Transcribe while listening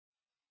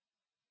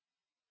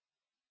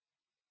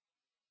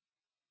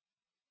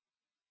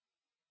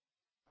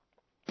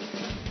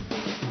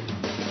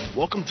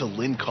Welcome to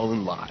Lynn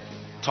Cullen Live,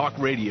 talk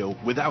radio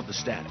without the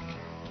static.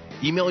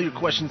 Email your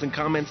questions and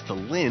comments to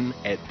Lynn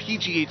at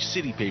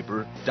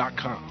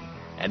pghcitypaper.com.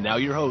 And now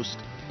your host,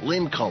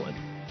 Lynn Cullen.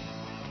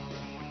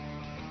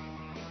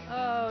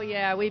 Oh,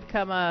 yeah, we've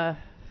come a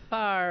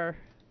far,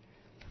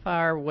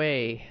 far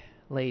way,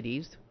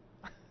 ladies.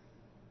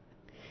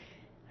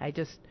 I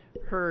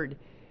heard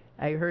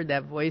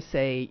that voice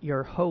say,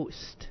 your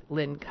host,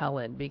 Lynn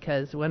Cullen,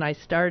 because when I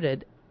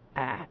started,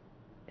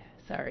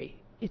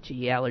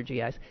 itchy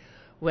allergy eyes.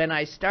 When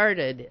I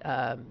started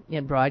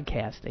in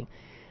broadcasting,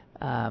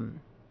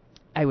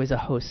 I was a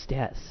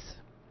hostess,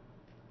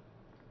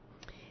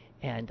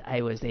 and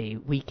I was a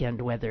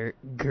weekend weather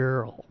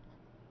girl.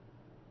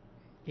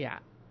 Yeah.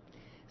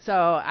 So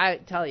I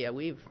tell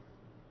you,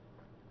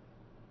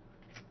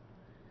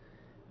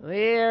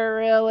 we're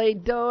really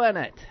doing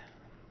it.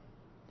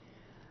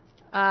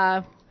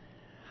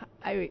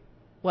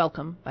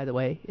 Welcome, by the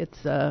way.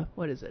 It's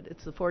what is it?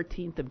 It's the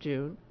 14th of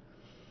June.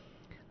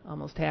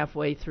 Almost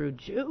halfway through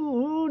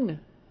June.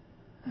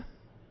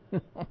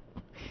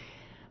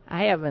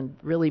 I haven't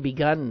really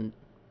begun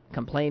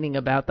complaining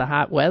about the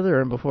hot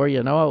weather, and before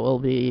you know it, we'll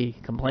be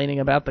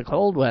complaining about the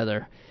cold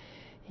weather.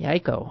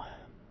 Yiko.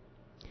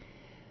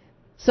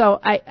 So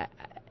I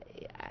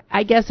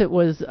guess it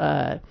was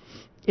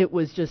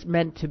just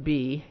meant to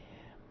be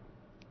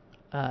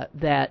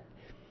that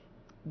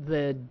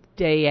the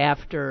day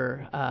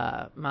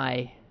after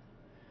my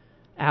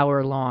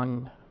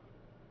hour-long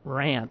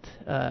rant,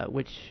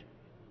 which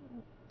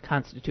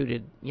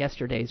constituted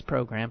yesterday's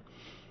program,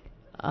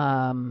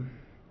 an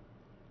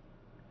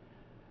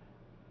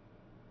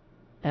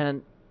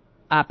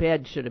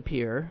op-ed should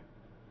appear,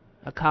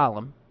 a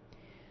column,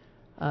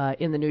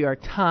 in the New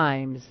York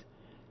Times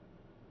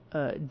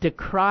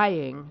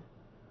decrying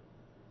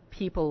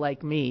people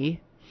like me,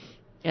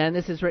 and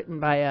this is written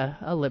by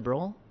a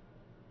liberal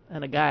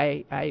and a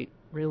guy I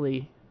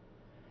really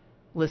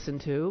listen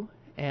to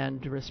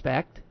and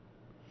respect,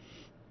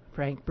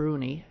 Frank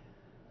Bruni.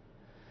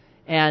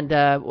 And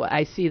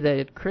I see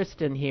that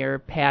Kristen here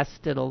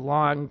passed it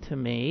along to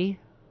me.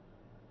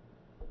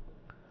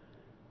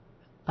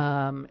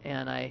 And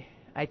I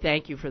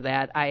thank you for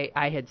that.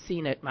 I had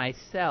seen it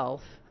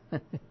myself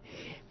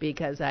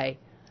because I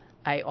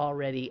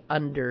already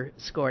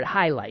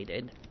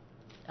highlighted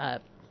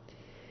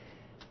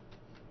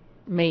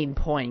main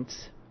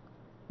points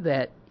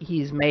that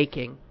he's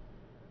making.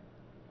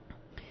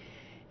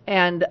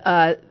 And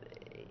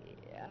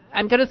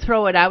I'm going to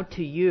throw it out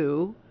to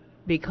you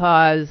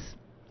because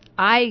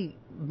I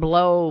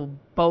blow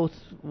both.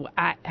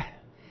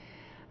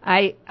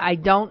 I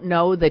don't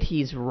know that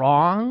he's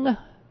wrong.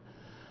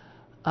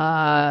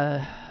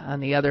 On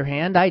the other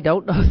hand, I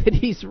don't know that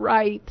he's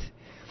right.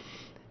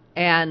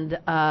 And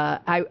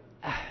I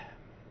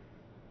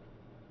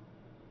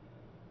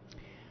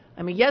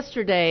mean,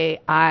 yesterday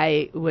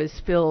I was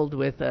filled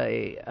with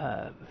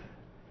a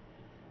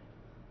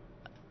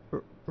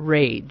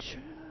rage.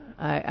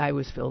 I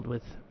was filled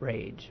with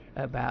rage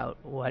about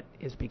what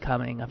is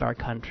becoming of our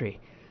country.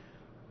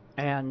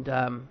 And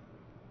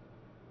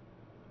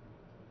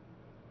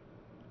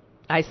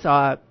I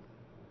saw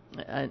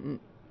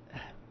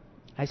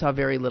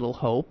very little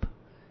hope.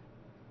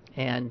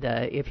 And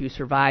if you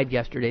survived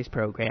yesterday's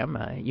program,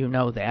 you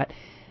know that.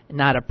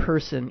 Not a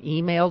person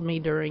emailed me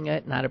during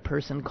it. Not a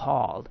person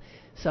called.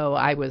 So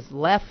I was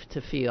left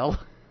to feel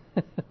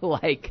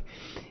like,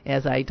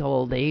 as I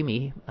told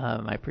Amy,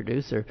 my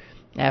producer,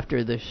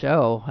 after the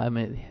show, I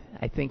mean,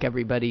 I think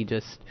everybody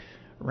just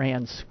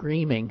ran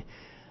screaming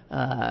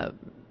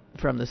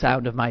from the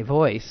sound of my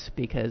voice,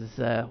 because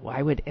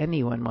why would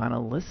anyone want to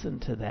listen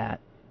to that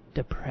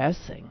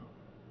depressing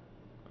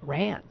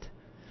rant?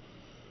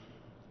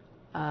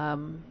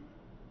 And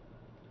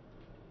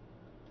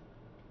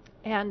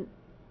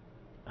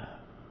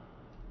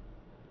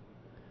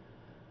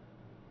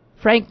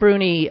Frank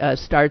Bruni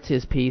starts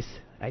his piece,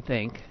 I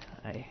think,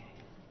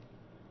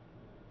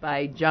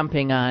 by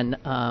jumping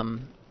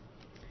on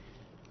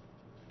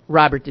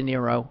Robert De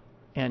Niro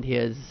and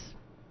his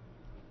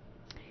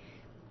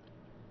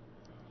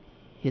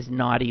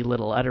naughty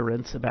little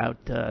utterance about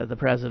the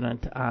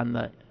president on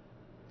the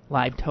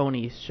Live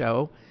Tony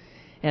show,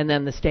 and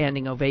then the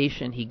standing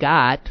ovation he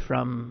got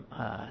from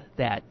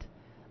that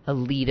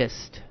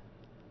elitist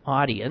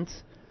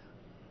audience.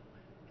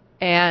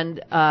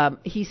 And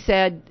he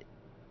said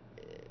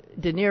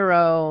De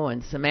Niro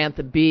and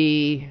Samantha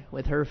Bee,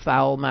 with her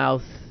foul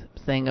mouth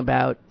thing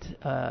about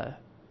the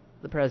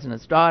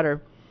president's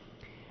daughter,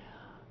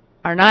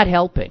 are not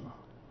helping.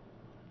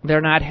 They're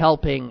not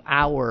helping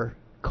our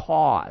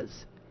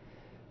cause,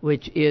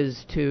 which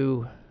is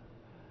to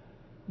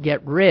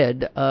get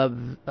rid of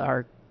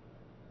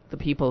the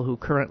people who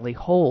currently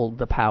hold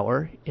the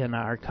power in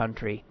our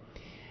country,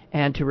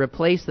 and to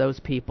replace those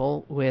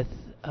people with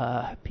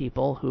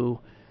people who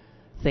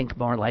think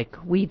more like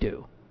we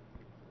do.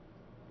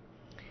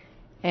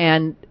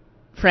 And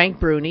Frank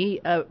Bruni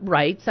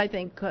writes, I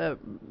think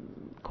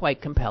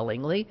quite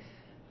compellingly,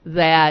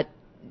 that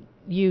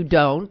you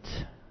don't,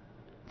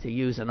 to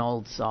use an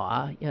old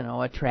saw,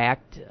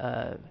 attract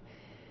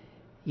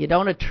You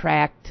don't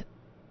attract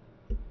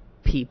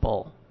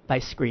people by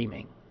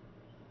screaming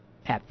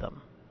at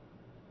them.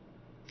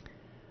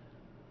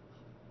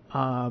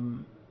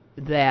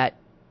 That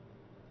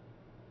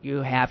you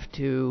have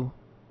to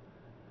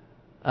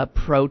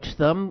approach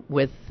them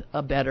with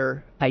a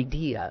better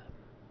idea,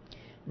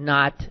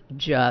 not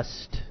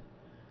just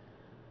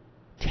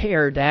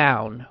tear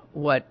down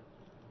what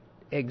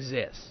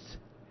exists,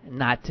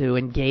 not to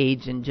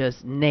engage in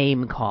just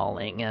name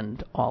calling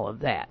and all of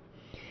that.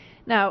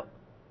 Now,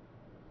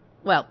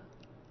 well,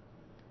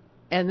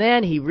 and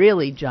then he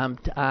really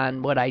jumped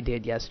on what I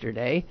did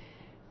yesterday,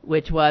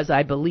 which was,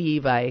 I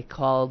believe, I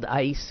called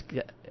ICE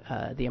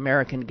the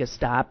American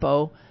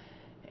Gestapo,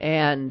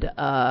 and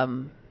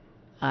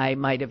I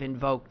might have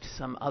invoked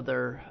some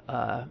other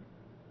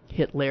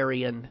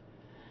Hitlerian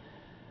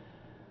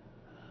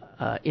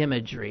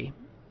imagery.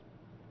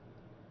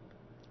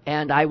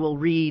 And I will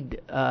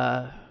read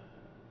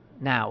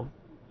now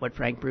what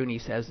Frank Bruni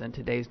says in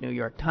today's New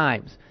York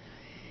Times.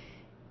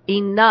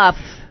 Enough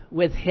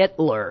with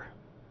Hitler,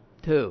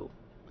 too.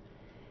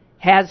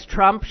 Has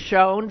Trump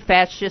shown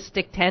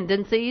fascistic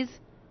tendencies?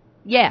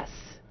 Yes.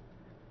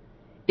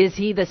 Is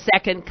he the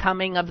second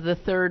coming of the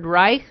Third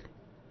Reich?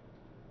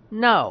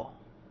 No.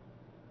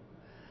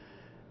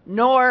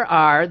 Nor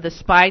are the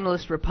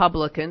spineless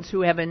Republicans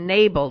who have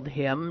enabled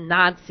him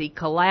Nazi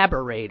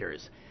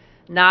collaborators,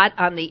 not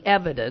on the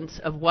evidence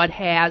of what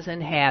has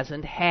and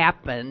hasn't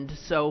happened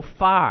so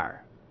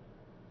far.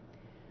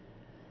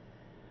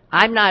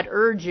 I'm not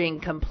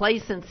urging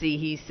complacency,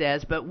 he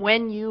says, but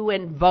when you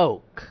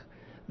invoke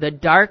the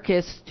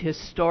darkest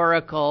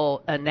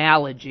historical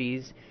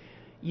analogies,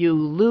 you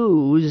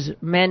lose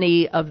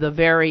many of the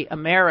very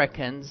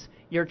Americans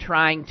you're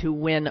trying to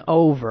win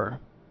over.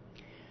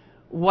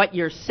 What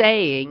you're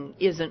saying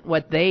isn't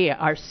what they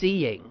are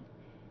seeing.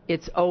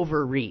 It's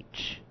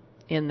overreach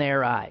in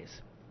their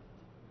eyes.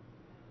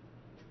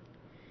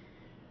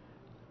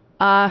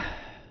 I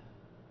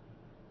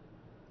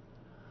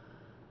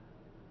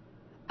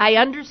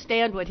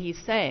understand what he's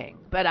saying,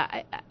 but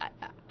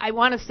I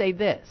want to say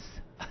this.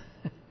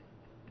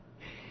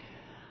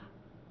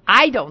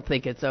 I don't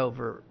think it's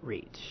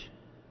overreach.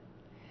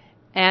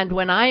 And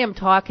when I am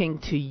talking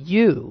to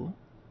you,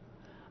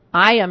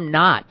 I am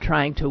not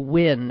trying to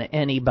win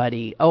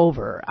anybody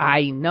over.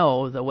 I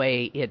know the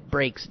way it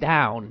breaks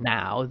down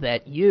now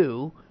that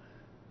you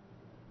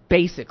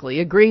basically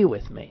agree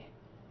with me.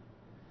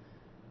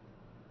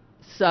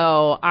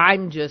 So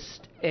I'm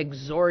just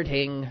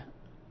exhorting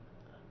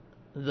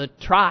the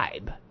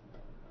tribe.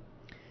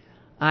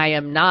 I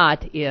am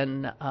not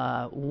in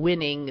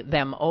winning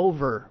them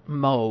over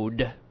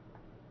mode.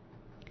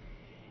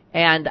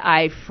 And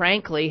I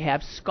frankly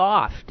have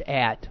scoffed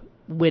at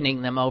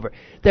winning them over.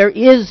 There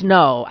is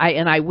no,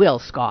 and I will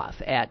scoff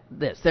at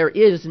this, there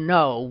is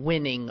no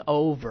winning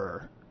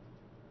over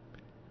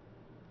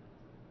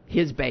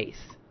his base.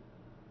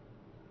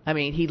 I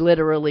mean, he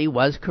literally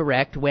was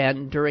correct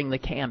when, during the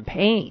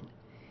campaign,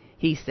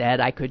 he said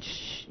I could,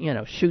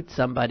 shoot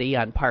somebody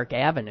on Park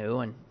Avenue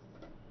and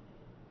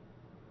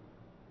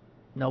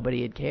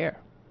nobody would care.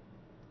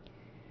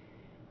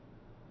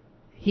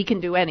 He can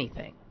do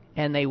anything,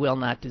 and they will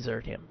not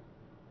desert him.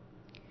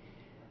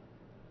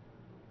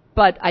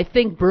 But I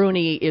think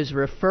Bruni is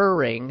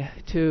referring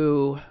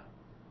to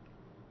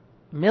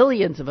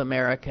millions of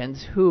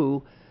Americans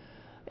who,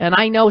 and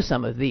I know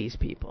some of these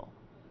people,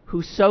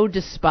 who so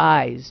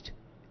despised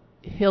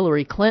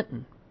Hillary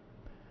Clinton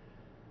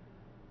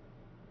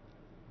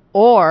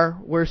or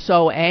were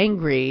so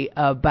angry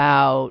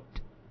about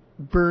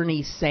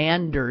Bernie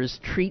Sanders'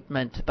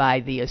 treatment by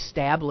the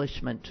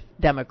establishment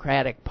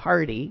Democratic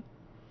Party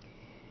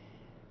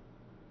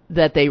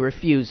that they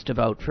refused to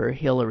vote for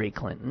Hillary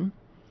Clinton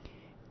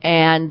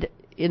and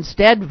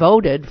instead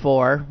voted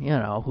for,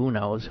 who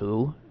knows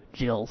who,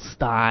 Jill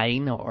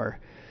Stein or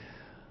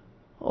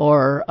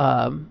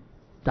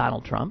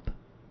Donald Trump.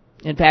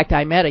 In fact,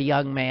 I met a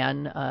young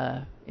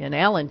man in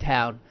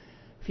Allentown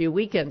a few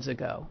weekends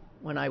ago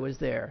when I was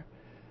there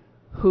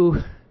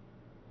who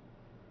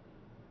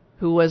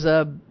was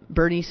a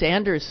Bernie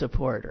Sanders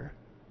supporter.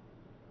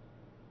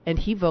 And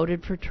he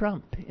voted for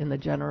Trump in the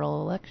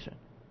general election.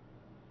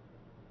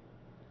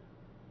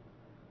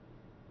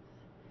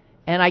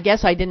 And I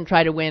guess I didn't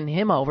try to win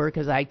him over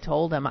because I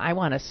told him I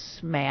want to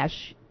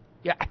smash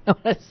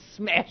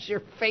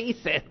your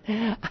face in.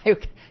 I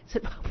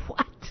said,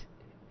 what?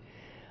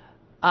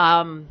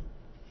 And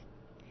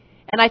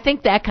I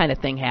think that kind of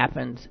thing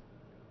happens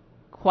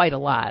quite a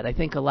lot. I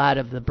think a lot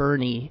of the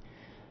Bernie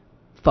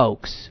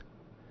folks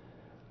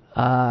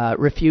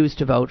refuse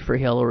to vote for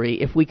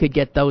Hillary. If we could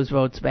get those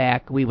votes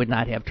back, we would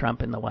not have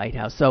Trump in the White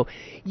House. So,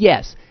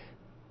 yes,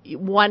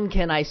 one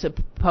can, I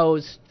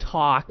suppose,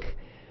 talk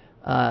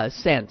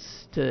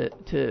sense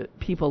to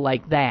people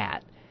like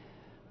that.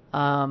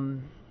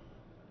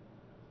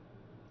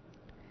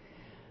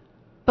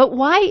 But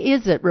why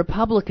is it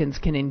Republicans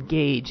can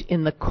engage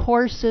in the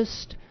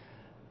coarsest,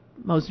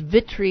 most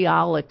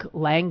vitriolic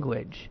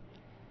language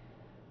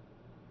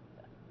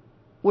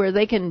where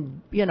they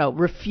can,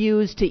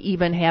 refuse to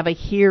even have a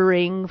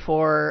hearing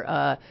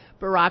for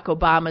Barack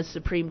Obama's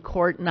Supreme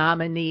Court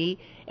nominee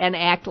and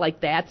act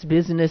like that's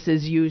business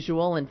as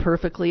usual and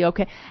perfectly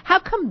okay? How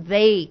come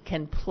they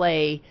can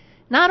play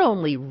not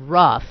only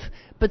rough,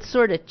 but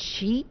sort of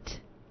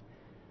cheat?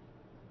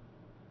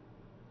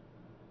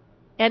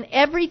 And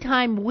every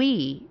time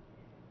we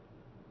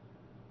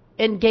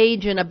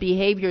engage in a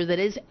behavior that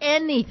is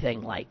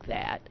anything like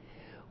that,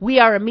 we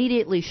are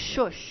immediately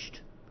shushed,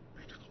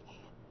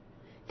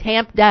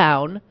 tamped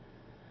down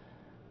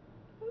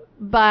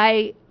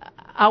by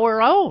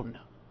our own,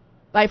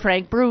 by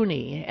Frank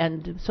Bruni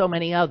and so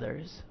many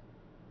others.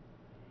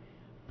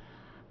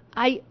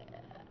 I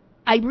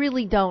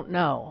really don't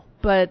know,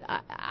 but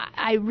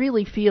I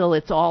really feel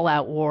it's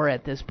all-out war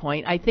at this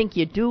point. I think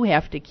you do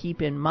have to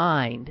keep in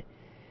mind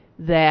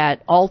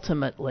that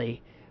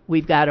ultimately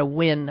we've got to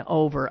win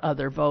over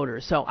other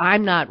voters. So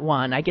I'm not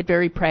one. I get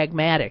very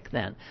pragmatic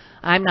then.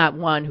 I'm not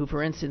one who,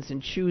 for instance, in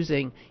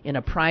choosing in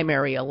a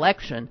primary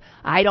election,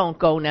 I don't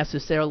go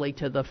necessarily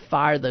to the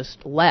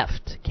farthest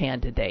left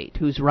candidate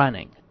who's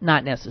running.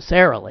 Not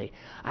necessarily.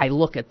 I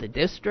look at the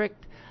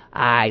district.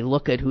 I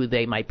look at who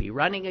they might be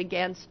running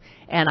against,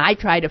 and I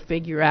try to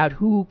figure out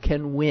who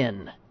can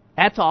win.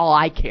 That's all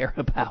I care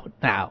about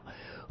now.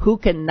 Who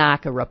can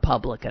knock a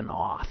Republican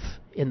off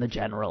in the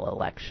general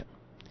election?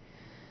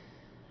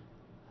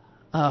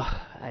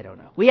 Oh, I don't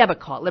know. We have a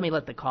call. Let me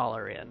let the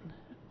caller in.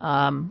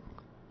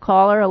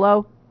 Caller,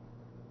 hello?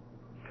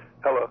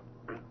 Hello.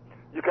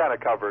 You kind of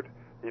covered,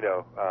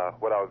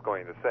 what I was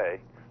going to say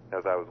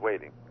as I was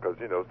waiting. Because,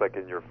 it's like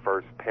in your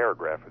first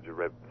paragraph that you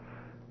read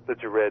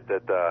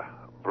that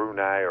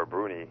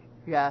Bruni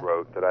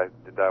wrote, that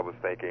I was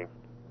thinking,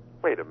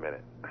 wait a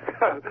minute.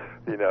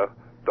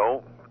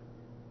 Don't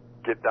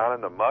get down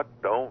in the muck.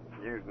 Don't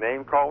use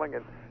name calling.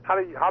 And how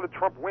did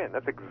Trump win?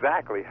 That's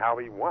exactly how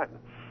he won.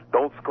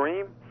 Don't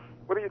scream.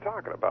 What are you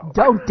talking about?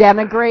 Don't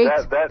denigrate.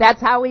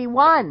 That's how he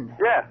won.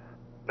 Yeah,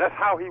 that's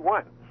how he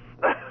won.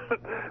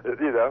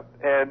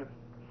 And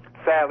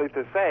sadly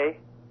to say,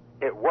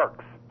 it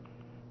works.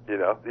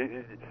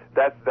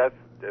 That's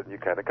and you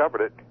kind of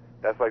covered it.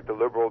 That's like the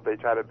liberals. They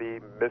try to be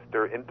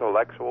Mr.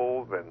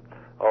 Intellectuals and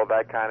all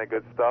that kind of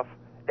good stuff.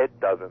 It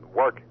doesn't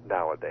work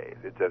nowadays.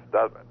 It just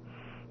doesn't.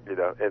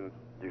 And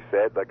you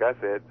said, like I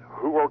said,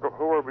 who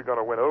are we going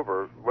to win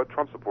over? What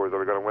Trump supporters are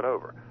we going to win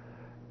over?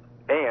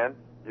 And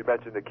you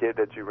mentioned the kid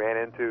that you ran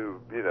into,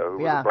 who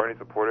was a Bernie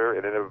supporter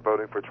and ended up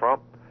voting for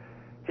Trump.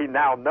 He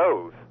now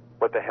knows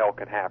what the hell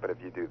can happen if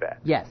you do that.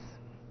 Yes,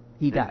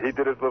 he does. He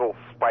did his little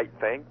spite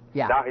thing.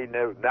 Yeah. Now he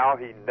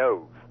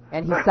knows.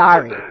 And he's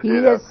sorry. He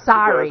is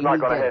sorry. It's not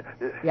gonna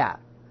Yeah.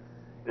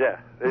 Yeah.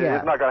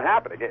 It's not going to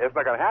happen again. It's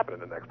not going to happen in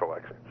the next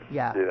election.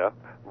 Yeah.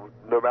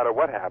 No matter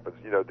what happens.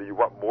 Do you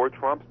want more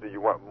Trumps? Do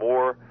you want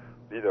more,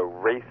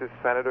 racist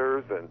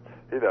senators and,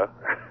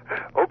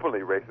 openly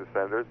racist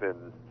senators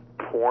and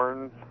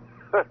porn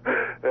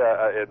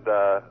and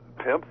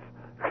pimps?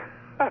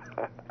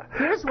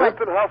 Here's what...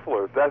 Pimps and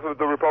hustlers. That's what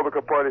the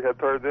Republican Party had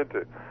turned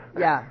into.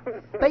 Yeah.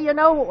 But,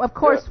 of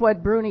course,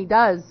 what Bruni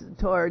does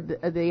toward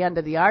the end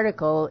of the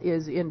article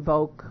is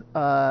invoke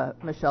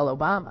Michelle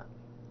Obama.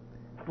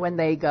 When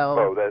they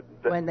go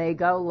when they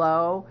go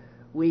low,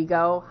 we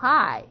go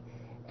high.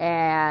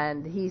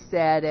 And he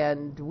said,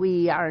 and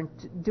we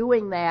aren't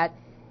doing that.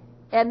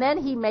 And then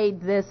he made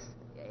this,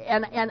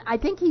 and I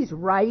think he's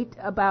right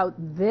about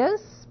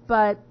this,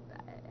 but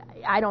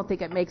I don't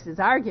think it makes his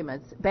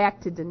arguments.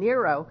 Back to De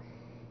Niro,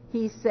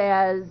 he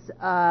says,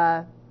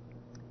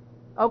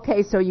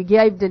 okay, so you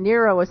gave De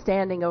Niro a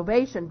standing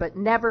ovation, but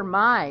never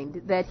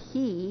mind that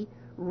he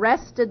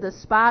wrested the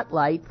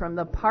spotlight from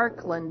the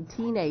Parkland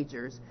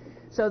teenagers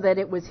so that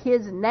it was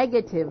his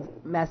negative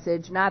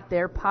message, not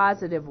their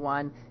positive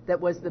one,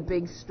 that was the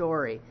big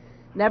story.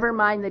 Never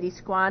mind that he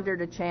squandered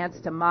a chance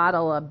to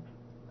model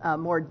a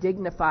more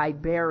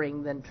dignified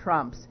bearing than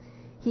Trump's.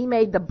 He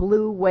made the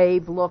blue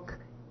wave look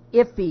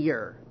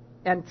iffier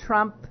and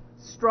Trump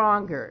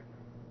stronger.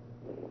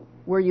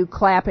 Were you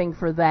clapping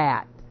for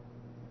that?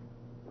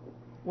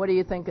 What do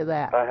you think of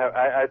that?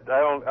 I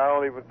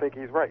don't even think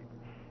he's right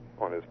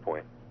on his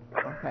point.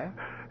 Okay.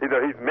 He's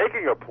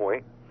making a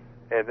point.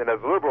 And then as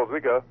liberals, we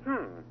go,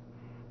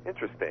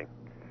 interesting.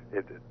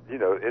 Is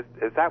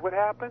that what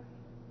happened?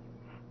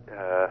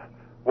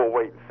 We'll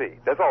wait and see.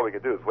 That's all we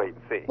can do is wait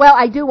and see. Well,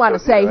 I do want to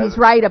say he's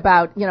right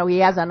about, he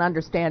has an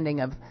understanding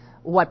of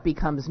what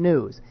becomes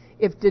news.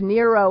 If De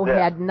Niro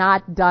had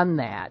not done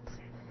that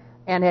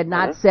and had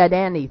not said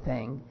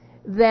anything,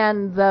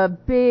 then the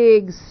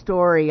big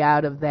story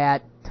out of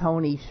that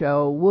Tony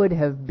show would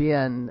have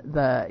been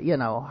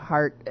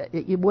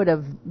it would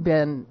have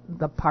been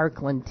the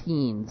Parkland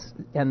teens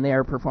and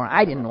their performance.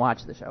 I didn't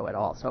watch the show at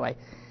all,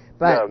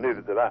 no,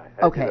 neither did I.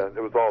 Okay.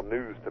 It was all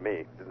news to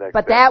me the next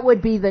But day. that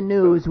would be the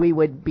news we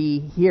would be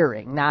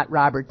hearing, not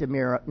Robert De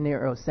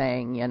Niro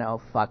saying,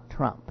 fuck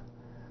Trump.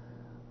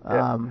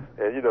 Yeah. And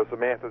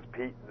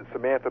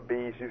Samantha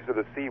Bee's use of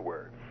the C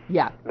word.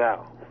 Yeah.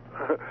 Now,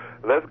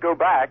 let's go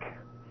back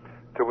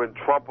to when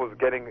Trump was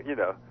getting,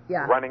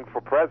 Yeah. running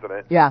for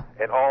president, Yeah.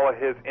 and all of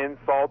his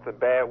insults and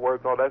bad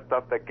words, all that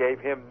stuff that gave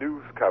him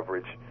news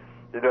coverage.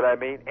 You know what I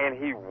mean? And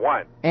he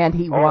won. And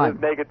he all won.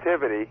 his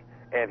negativity,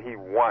 and he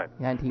won.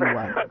 And he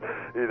won.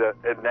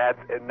 And that's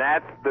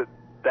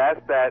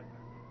that.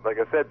 Like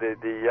I said, the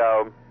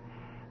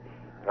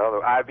I don't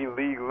know, Ivy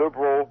League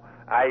liberal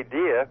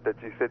idea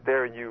that you sit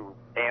there and you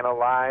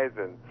analyze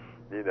and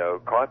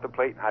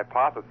contemplate and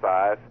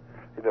hypothesize,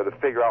 to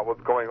figure out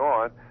what's going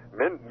on.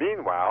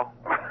 Meanwhile,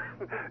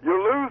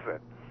 you're losing.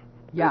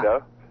 Yeah.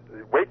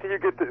 Wait till you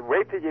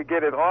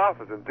get in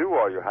office and do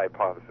all your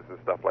hypotheses and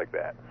stuff like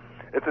that.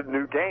 It's a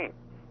new game.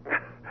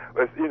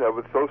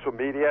 With social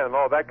media and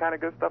all that kind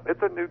of good stuff,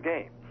 it's a new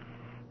game.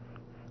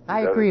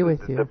 I agree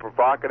with you. The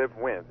provocative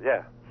wins.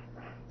 Yeah.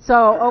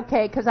 So,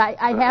 okay, because I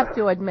have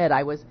to admit,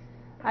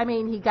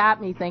 he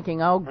got me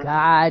thinking, oh,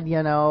 God,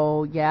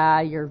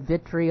 your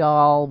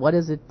vitriol, what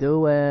is it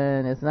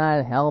doing? It's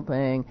not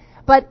helping.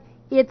 But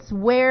it's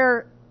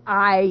where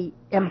I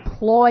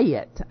employ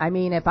it.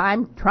 If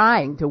I'm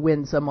trying to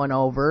win someone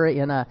over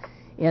in a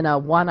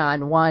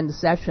one-on-one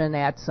session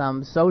at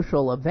some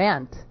social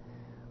event,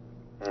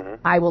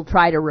 I will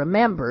try to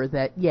remember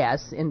that,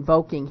 yes,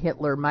 invoking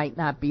Hitler might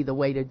not be the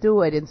way to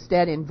do it.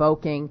 Instead,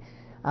 invoking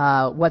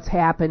what's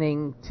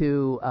happening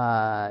to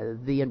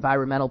the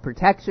Environmental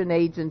Protection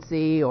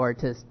Agency or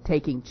to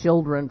taking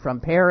children from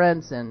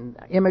parents and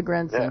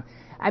immigrants. Yeah.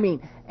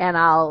 And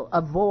I'll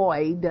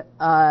avoid,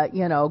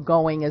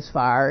 going as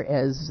far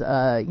as,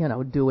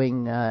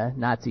 doing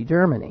Nazi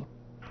Germany,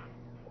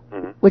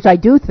 which I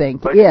do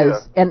think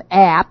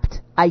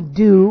I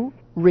do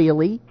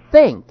really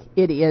think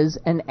it is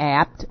an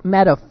apt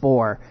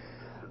metaphor.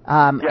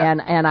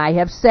 And I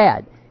have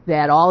said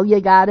that all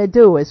you got to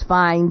do is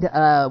find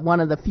one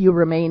of the few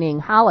remaining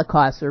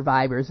Holocaust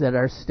survivors that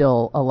are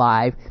still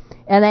alive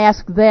and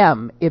ask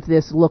them if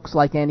this looks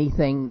like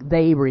anything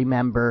they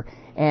remember.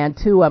 And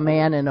to a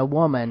man and a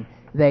woman,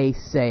 they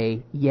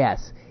say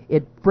yes.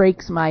 It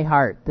breaks my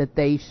heart that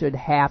they should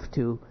have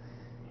to,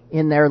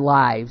 in their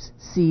lives,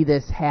 see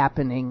this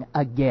happening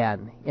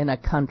again in a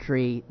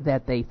country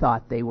that they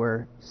thought they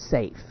were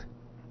safe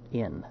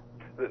in.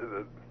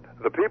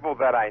 The people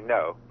that I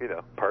know,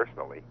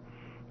 personally,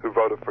 who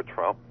voted for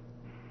Trump,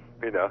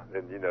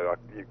 and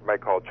you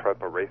might call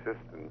Trump a racist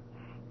and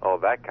all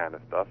that kind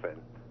of stuff.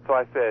 And so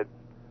I said,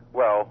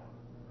 well,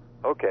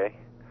 okay,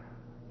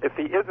 if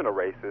he isn't a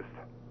racist,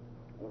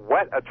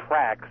 what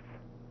attracts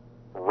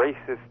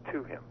racists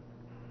to him?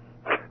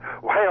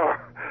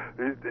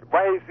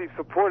 Why is he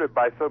supported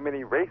by so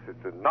many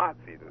racists and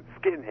Nazis and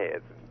skinheads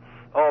and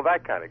all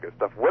that kind of good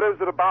stuff? What is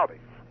it about him?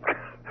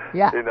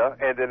 Yeah.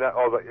 And then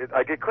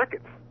I get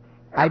crickets.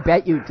 I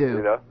bet you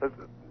do.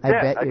 I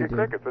get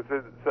crickets.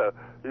 So,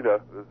 and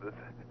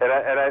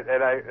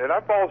I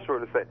fall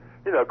short of saying,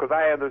 because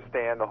I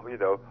understand,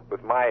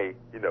 with my,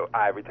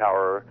 ivory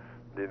tower,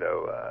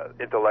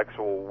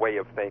 intellectual way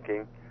of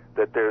thinking,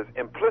 that there's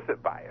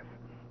implicit bias.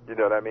 You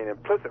know what I mean?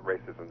 Implicit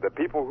racism. The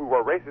people who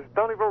are racist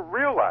don't even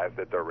realize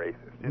that they're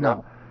racist. You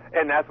know?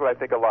 And that's what I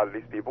think a lot of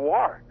these people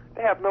are.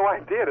 They have no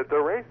idea that they're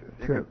racist.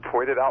 You can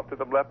point it out to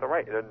them left and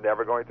right, and they're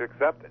never going to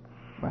accept it.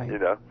 Right.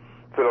 So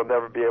they'll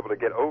never be able to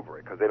get over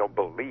it because they don't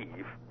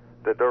believe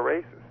that they're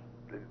racist.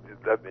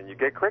 And you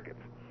get crickets.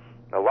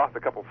 I lost a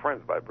couple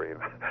friends by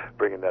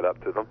bringing that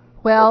up to them.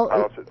 Well,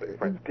 I should say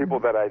friends, people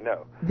that I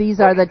know. These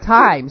are the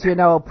times,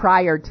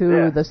 prior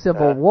to the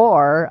Civil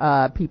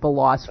War, people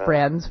lost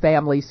friends,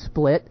 families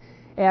split,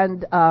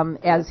 and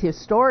as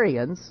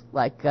historians,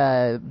 like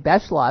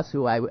Beschloss,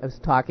 who I was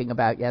talking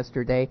about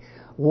yesterday,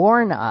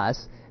 warn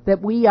us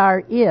that we are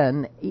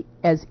in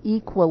as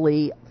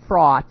equally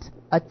fraught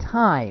a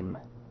time,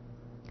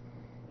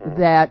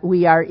 that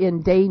we are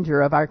in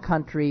danger of our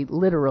country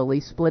literally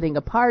splitting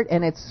apart,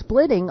 and it's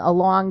splitting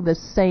along the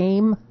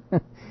same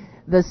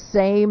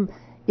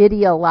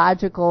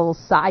ideological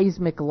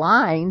seismic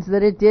lines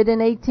that it did in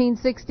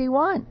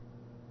 1861.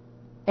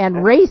 And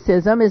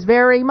racism is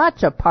very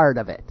much a part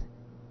of it.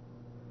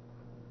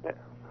 Yeah.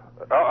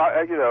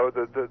 I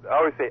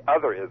always say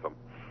otherism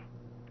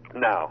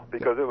now,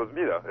 because it was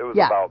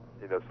about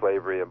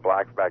slavery and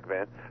blacks back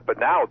then, but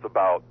now it's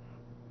about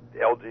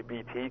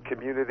LGBT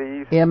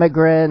communities,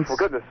 immigrants, for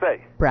goodness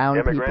sake, brown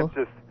immigrants,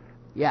 people.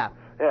 Yeah.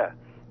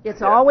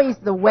 It's always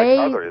the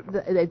way.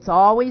 It's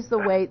always the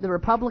way the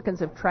Republicans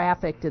have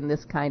trafficked in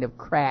this kind of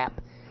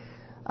crap,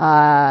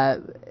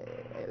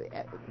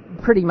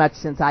 pretty much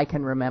since I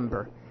can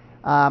remember.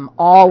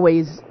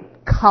 Always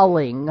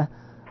culling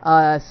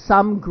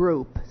some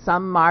group,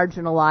 some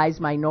marginalized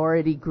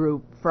minority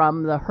group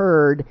from the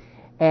herd,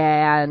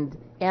 and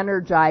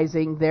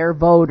energizing their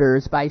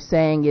voters by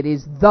saying it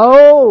is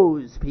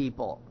those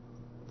people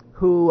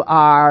who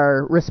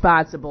are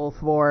responsible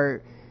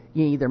for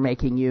either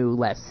making you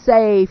less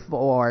safe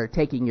or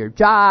taking your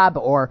job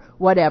or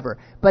whatever.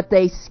 But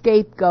they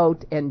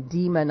scapegoat and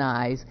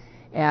demonize.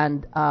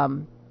 And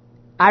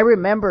I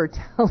remember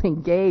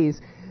telling gays,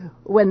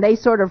 when they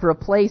sort of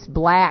replaced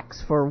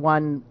blacks for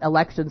one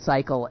election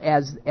cycle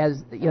as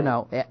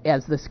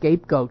the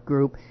scapegoat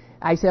group,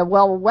 I said,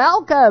 well,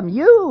 welcome,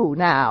 you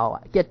now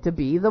get to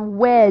be the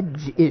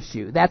wedge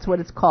issue. That's what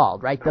it's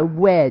called, right? The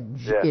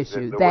wedge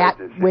issue, the that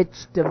wedge issue. which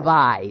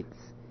divides.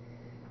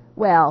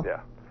 Well, Yeah.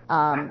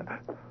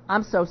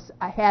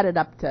 I had it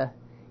up to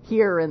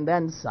here and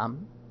then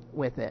some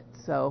with it.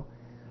 So,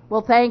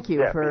 well, thank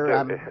you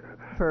for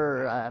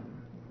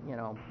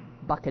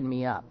bucking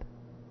me up.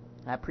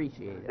 I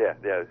appreciate it.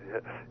 Yeah.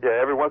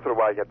 Every once in a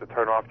while, you have to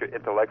turn off your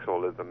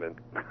intellectualism and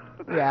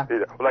yeah.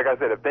 Like I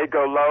said, if they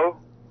go low,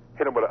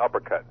 hit them with an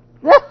uppercut.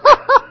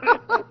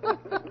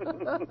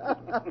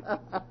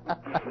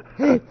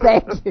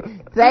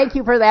 Thank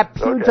you for that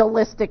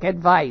pugilistic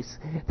advice.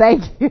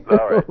 Thank you.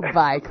 All right.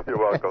 Bye. You're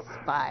welcome.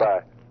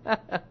 Bye.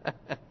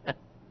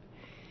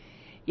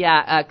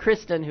 Yeah,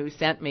 Kristen, who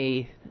sent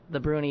me the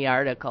Bruni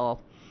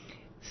article,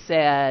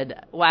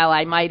 said, while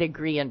I might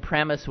agree in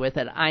premise with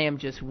it, I am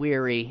just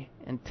weary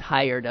and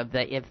tired of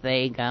the if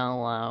they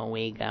go low,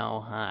 we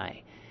go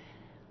high.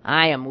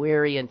 I am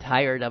weary and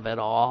tired of it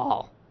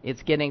all.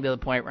 It's getting to the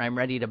point where I'm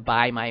ready to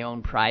buy my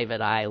own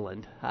private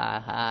island.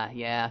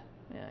 Yeah,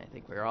 I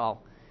think we're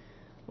all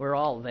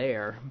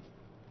there.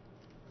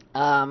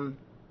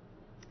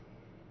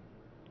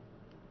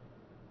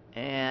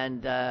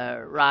 And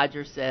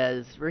Roger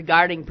says,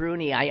 regarding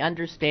Bruni, I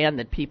understand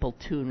that people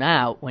tune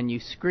out when you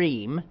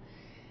scream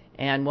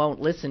and won't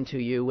listen to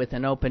you with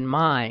an open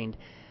mind.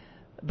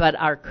 But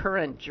our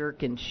current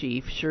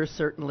jerk-in-chief sure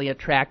certainly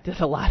attracted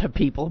a lot of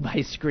people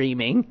by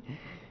screaming.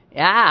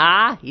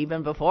 Yeah,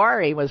 even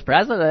before he was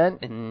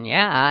president,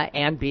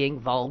 and being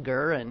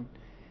vulgar and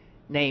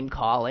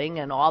name-calling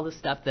and all the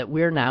stuff that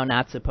we're now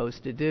not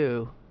supposed to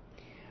do.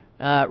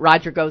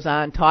 Roger goes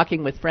on,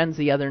 talking with friends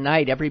the other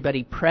night,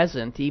 everybody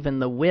present, even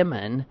the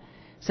women,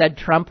 said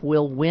Trump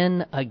will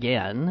win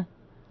again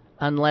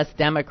unless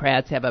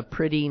Democrats have a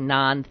pretty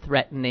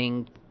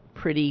non-threatening,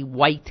 pretty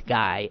white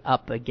guy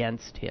up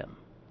against him.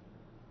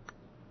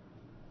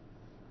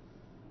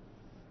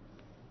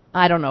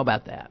 I don't know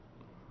about that.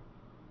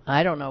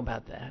 I don't know.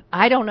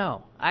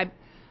 I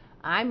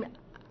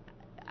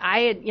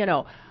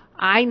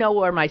know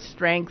where my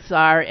strengths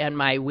are and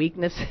my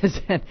weaknesses,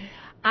 and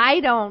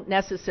I don't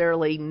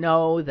necessarily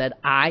know that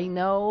I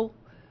know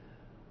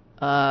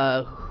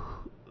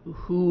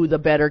who the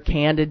better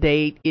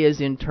candidate is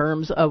in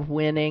terms of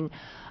winning.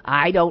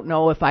 I don't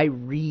know if I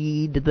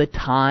read the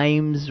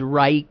Times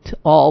right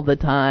all the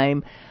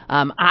time.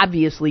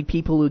 Obviously,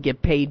 people who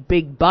get paid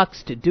big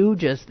bucks to do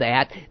just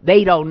that,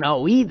 they don't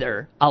know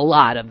either a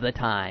lot of the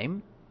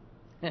time.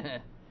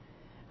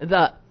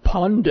 The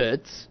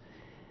pundits,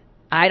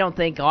 I don't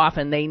think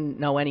often they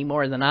know any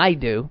more than I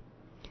do,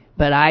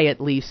 but I at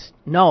least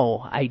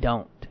know I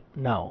don't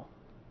know.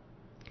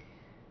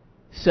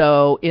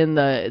 So in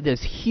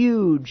this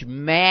huge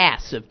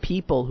mass of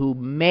people who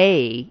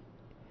may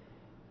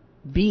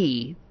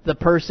be the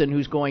person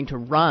who's going to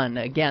run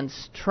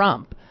against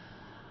Trump,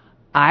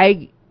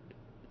 I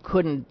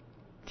couldn't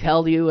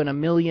tell you in a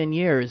million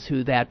years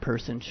who that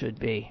person should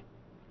be.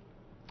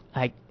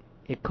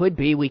 It could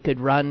be we could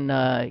run,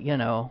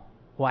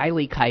 Wile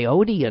E.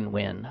 Coyote and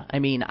win. I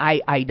mean,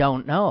 I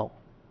don't know.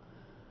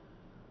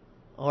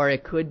 Or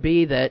it could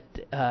be that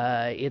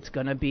it's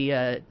going to be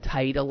a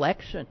tight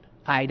election.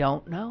 I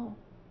don't know.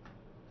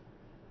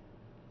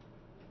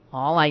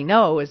 All I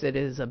know is it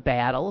is a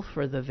battle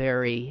for the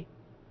very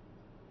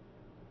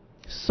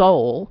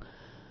soul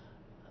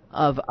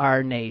of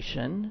our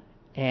nation,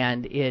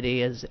 and it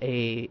is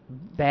a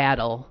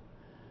battle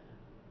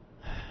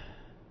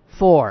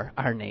for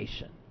our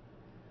nation.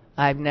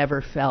 I've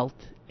never felt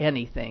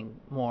anything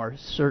more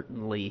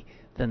certainly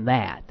than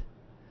that.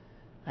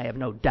 I have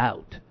no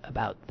doubt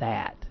about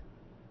that.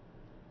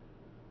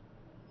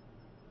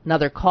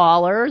 Another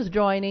caller is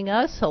joining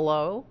us.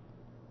 Hello.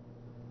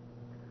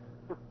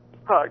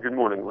 Hi, good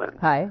morning, Lynn.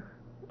 Hi.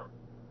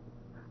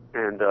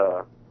 And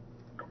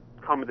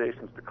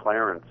accommodations to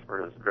Clarence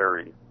for his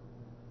very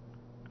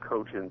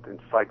cogent,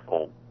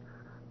 insightful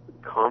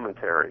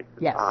commentary.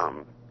 Yes.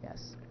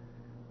 Yes.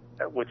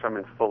 Which I'm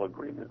in full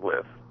agreement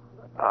with.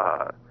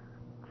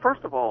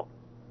 First of all,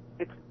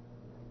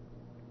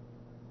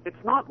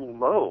 it's not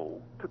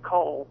low to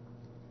call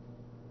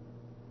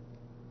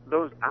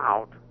those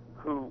out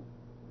who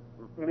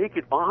make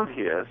it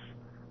obvious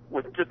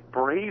with just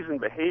brazen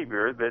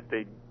behavior that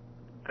they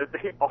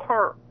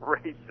are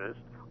racist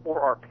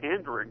or are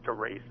pandering to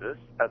racists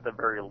at the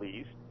very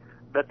least,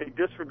 that they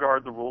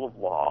disregard the rule of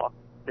law,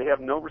 they have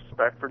no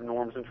respect for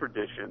norms and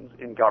traditions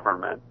in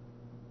government,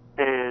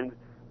 and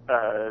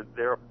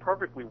they're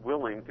perfectly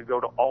willing to go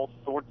to all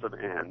sorts of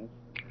ends,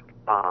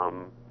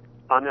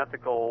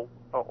 unethical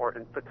or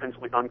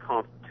potentially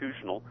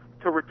unconstitutional,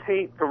 to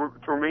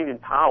remain in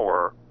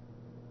power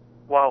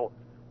while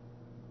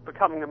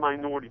becoming a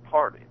minority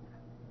party.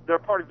 They're a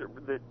party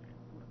that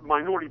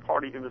minority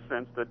party in the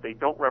sense that they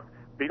don't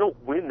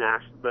win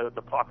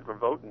the popular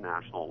vote in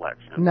national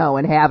elections. No,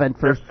 and haven't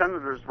for their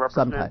senators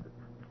represent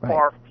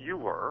far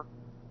fewer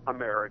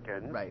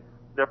Americans. Right.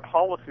 Their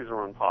policies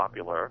are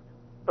unpopular,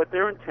 but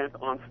they're intent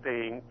on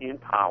staying in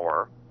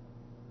power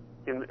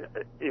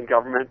in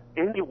government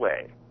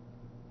anyway.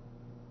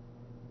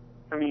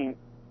 I mean,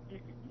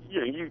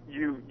 you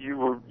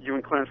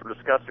and Clarence were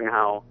discussing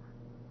how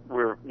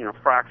we're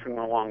fracturing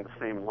along the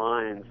same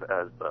lines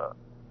as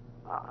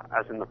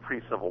in the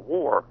pre-Civil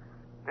War,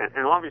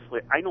 and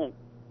obviously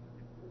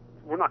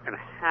we're not going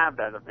to have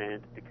that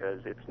event because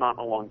it's not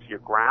along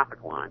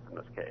geographic lines in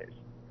this case.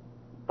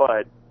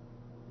 But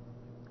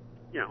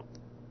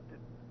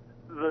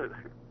the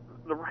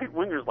right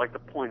wingers like to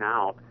point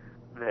out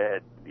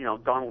that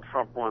Donald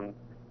Trump won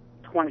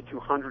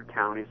 2,200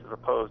 counties as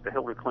opposed to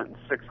Hillary Clinton's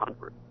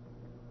 600.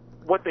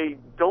 What they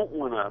don't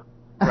want to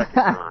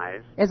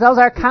recognize is those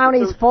are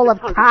counties full of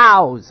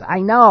cows. I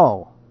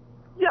know.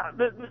 Yeah,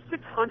 the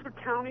 600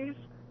 counties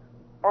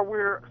are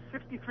where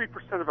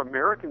 63% of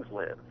Americans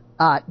live.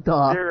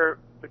 Duh. They're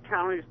the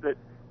counties that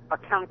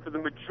account for the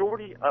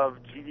majority of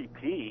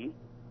GDP.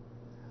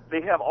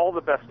 They have all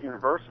the best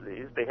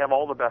universities. They have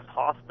all the best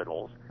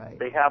hospitals. Right.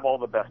 They have all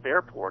the best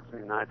airports in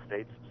the United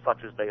States,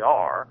 such as they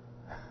are.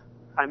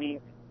 I mean,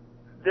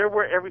 they're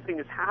where everything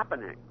is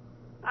happening.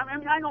 I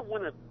mean, I don't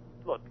want to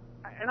look,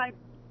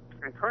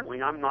 and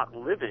currently I'm not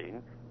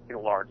living in a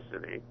large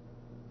city,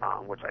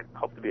 which I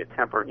hope to be a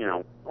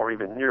or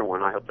even near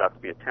one. I hope that to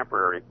be a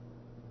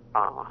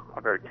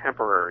very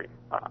temporary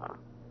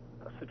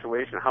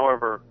situation.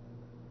 However,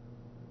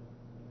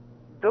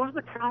 those are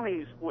the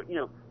counties.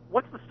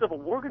 What's the Civil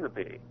War going to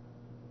be?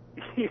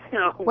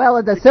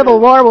 Well, the Civil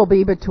War will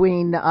be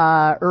between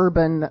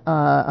urban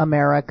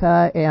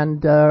America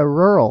and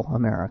rural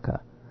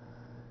America,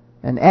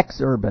 and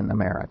ex-urban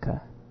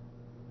America.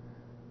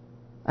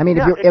 I mean,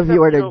 if you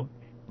were to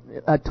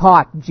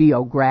talk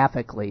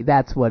geographically,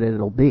 that's what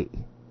it'll be.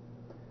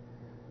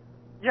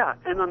 Yeah,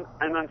 and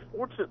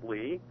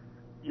unfortunately,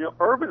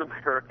 urban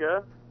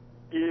America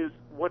is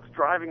what's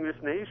driving this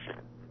nation.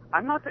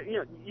 I'm not that,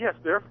 yes,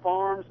 there are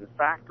farms and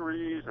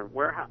factories and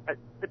warehouses.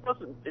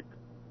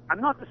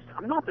 I'm not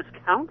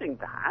discounting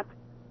that.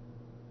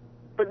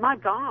 But my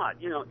God,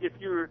 if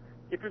you're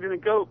going to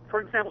go,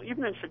 for example,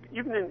 even in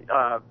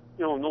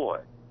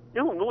Illinois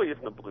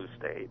isn't a blue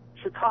state.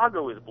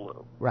 Chicago is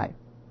blue. Right.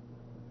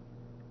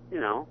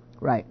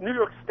 Right. New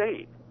York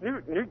State.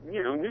 New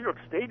York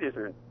State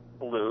isn't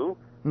blue.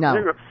 No.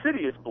 New York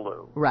City is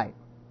blue. Right.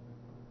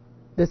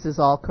 This is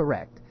all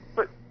correct.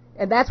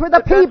 And that's where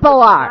the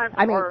people are.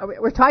 I mean,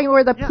 we're talking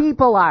where the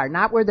people are,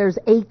 not where there's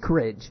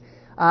acreage.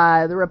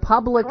 The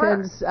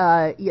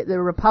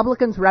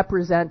Republicans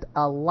represent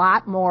a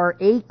lot more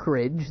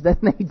acreage than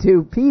they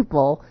do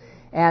people.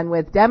 And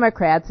with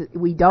Democrats,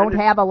 we don't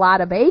have a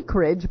lot of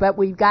acreage, but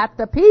we've got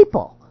the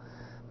people.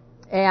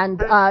 And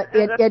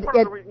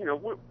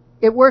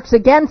it works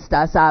against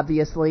us,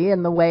 obviously,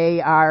 in the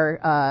way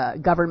our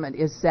government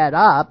is set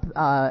up,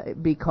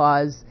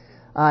 because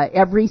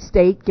every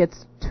state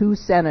gets 2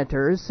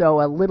 senators, so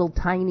a little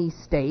tiny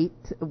state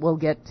will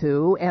get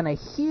 2, and a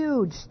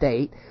huge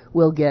state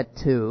will get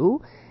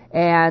 2.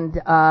 And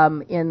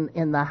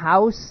in the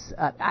House,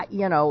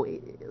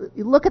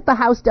 look at the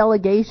House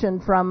delegation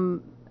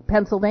from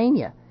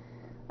Pennsylvania.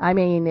 I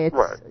mean,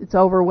 it's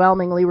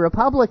overwhelmingly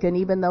Republican,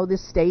 even though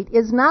this state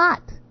is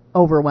not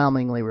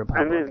overwhelmingly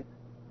Republican. And then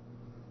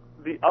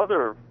the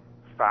other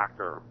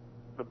factor,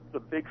 the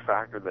big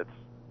factor that's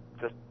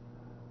just,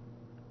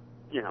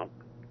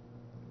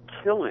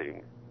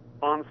 killing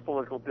honest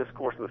political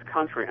discourse in this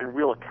country and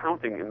real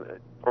accounting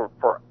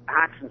for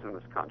actions in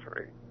this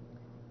country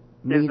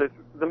is that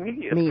the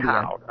media is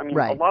cowed. I mean,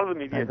 a lot of the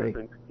media has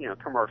been,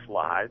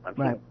 commercialized. I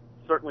mean,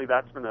 certainly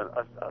that's been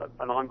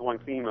an ongoing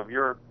theme of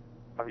your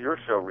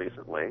show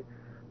recently,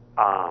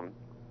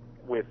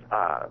 with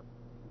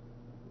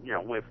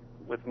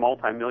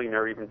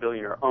multi-millionaire, even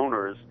billionaire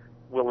owners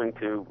willing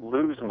to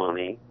lose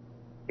money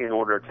in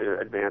order to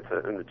advance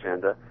an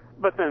agenda.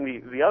 But then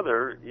the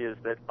other is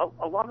that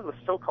a lot of the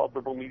so-called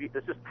liberal media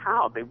is just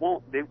cowed. They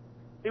won't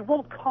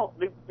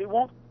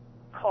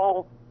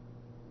call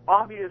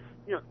obvious,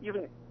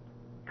 even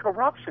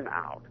corruption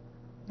out.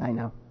 I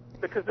know.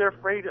 Because they're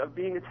afraid of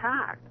being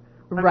attacked.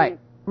 Right.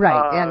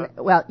 And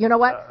well, you know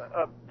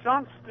what?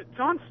 John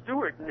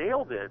Stewart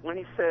nailed it when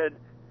he said,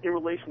 in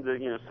relation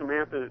to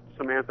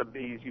Samantha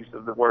Bee's use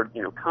of the word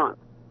cunt,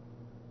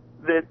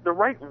 that the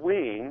right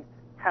wing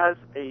has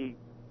they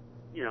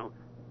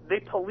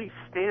police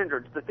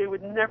standards that they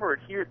would never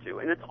adhere to,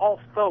 and it's all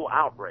faux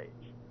outrage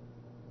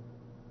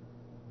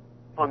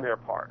on their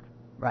part.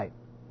 Right.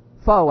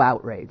 Faux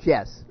outrage,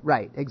 yes.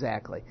 Right,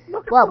 exactly.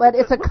 But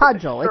it's a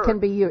cudgel. It can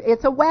be used.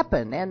 It's a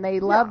weapon, and they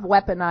love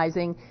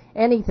weaponizing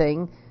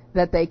anything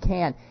that they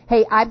can.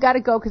 Hey, I've got to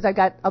go because I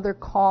got other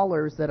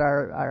callers that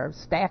are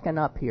stacking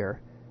up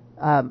here.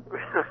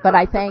 But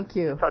I thank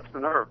you. You touched the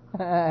nerve.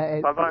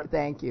 Bye-bye.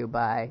 Thank you.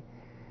 Bye.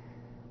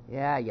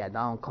 Yeah, you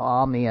don't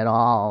call me at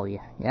all.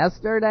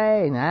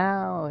 Yesterday,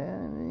 now.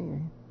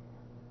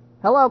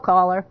 Hello,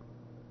 caller.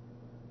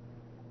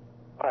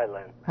 Hi,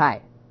 Lynn.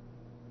 Hi.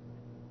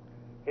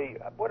 Hey,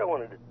 what I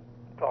wanted to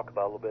talk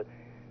about a little bit,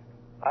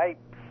 I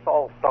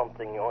saw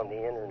something on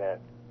the internet.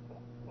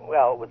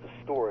 Well, it was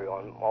a story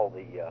on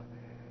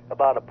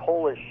about a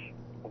Polish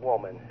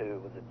woman who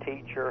was a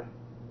teacher.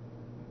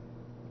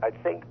 I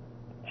think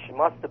she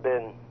must have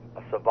been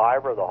a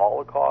survivor of the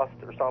Holocaust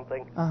or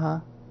something. Uh-huh.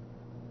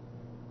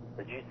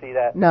 Did you see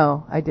that?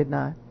 No, I did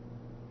not.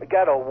 It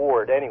got an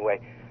award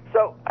anyway.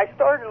 So I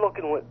started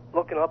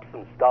looking up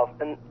some stuff,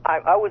 and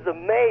I was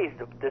amazed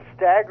at the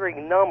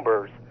staggering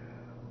numbers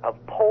of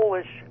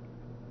Polish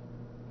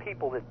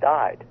people that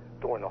died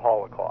during the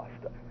Holocaust.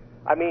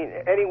 I mean,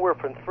 anywhere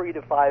from 3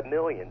 to 5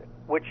 million,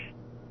 which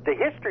the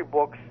history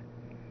books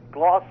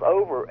gloss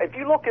over. If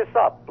you look this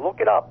up, look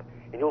it up,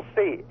 and you'll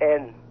see.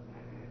 And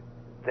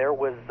there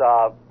was,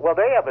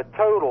 they have a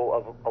total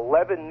of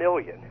 11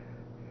 million.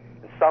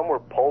 And some were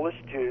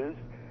Polish Jews,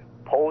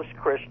 Polish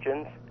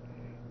Christians,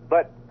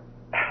 but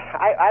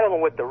I don't know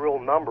what the real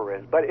number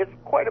is, but it's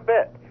quite a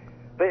bit.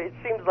 But it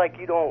seems like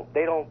they don't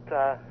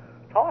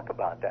talk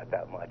about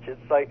that much.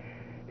 It's like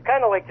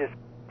kind of like these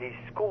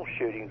school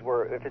shootings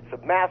where if it's a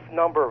mass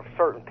number of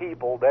certain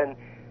people, then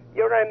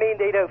you know what I mean.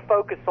 They don't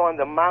focus on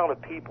the amount of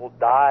people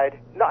died.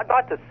 Not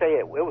to say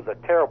it was a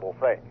terrible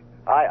thing.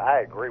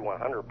 I agree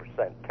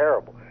 100%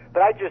 terrible.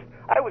 But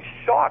I was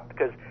shocked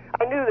because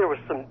I knew there was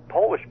some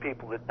Polish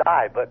people that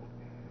died, but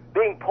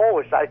being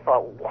Polish, I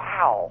thought,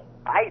 wow,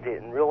 I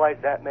didn't realize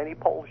that many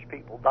Polish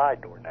people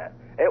died during that.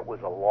 It was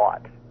a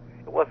lot.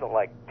 It wasn't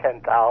like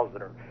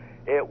 10,000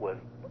 it was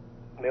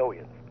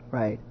millions.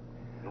 Right.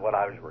 Is what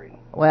I was reading.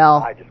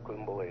 Well, I just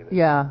couldn't believe it.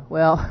 Yeah,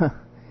 well,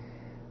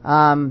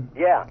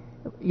 yeah.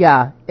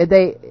 Yeah,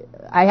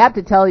 I have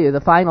to tell you, the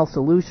final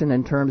solution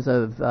in terms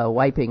of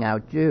wiping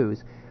out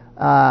Jews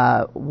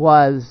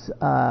was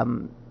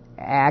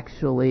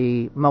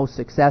actually most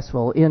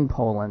successful in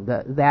Poland.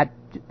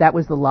 That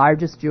was the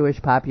largest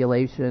Jewish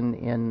population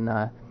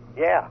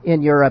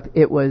in Europe.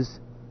 It was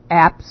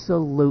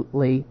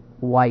absolutely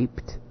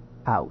wiped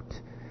out.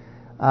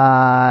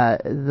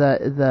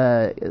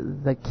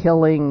 The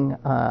killing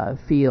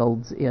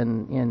fields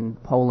in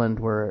Poland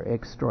were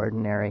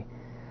extraordinary.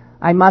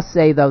 I must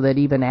say, though, that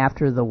even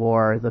after the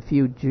war, the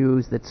few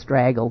Jews that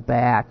straggled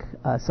back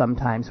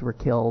sometimes were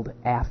killed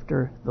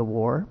after the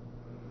war.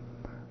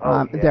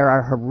 There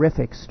are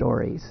horrific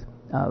stories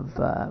of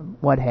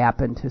what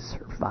happened to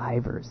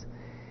survivors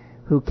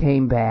who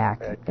came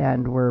back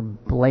and were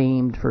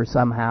blamed for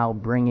somehow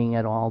bringing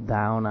it all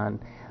down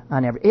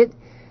on every.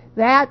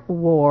 That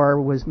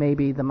war was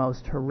maybe the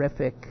most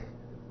horrific.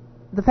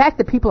 The fact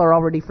that people are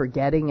already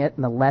forgetting it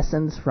and the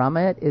lessons from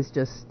it is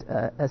just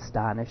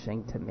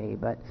astonishing to me.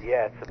 But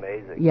yeah, it's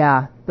amazing.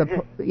 Yeah,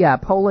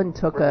 Poland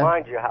took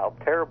reminds you how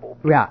terrible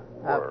people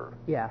were.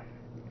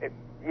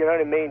 You know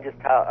what I mean? Just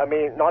how, I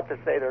mean, not to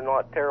say they're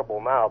not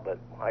terrible now, but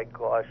my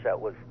gosh, that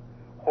was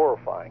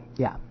horrifying.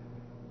 Yeah.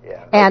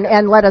 Yeah.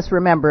 And let us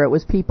remember, it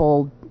was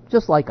people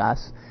just like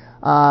us,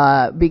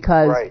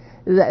 because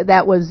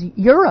that was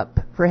Europe,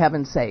 for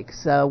heaven's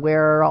sakes,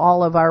 where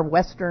all of our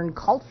Western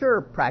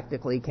culture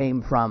practically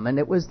came from, and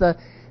it was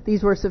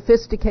these were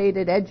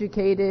sophisticated,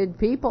 educated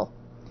people.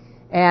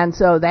 And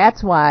so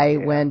that's why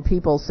when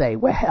people say,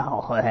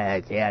 well,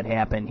 that can't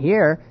happen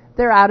here,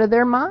 they're out of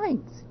their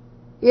minds.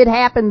 It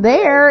happened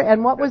there,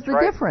 and what was the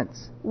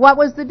difference? What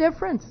was the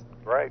difference?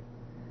 Right.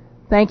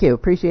 Thank you.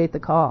 Appreciate the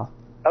call.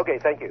 Okay,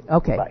 thank you.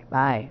 Okay,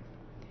 bye.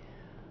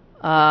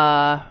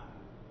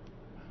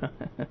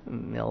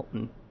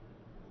 Milton.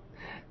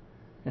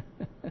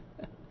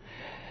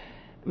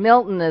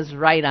 Milton is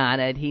right on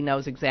it. He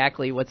knows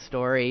exactly what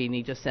story, and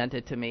he just sent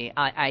it to me.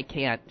 I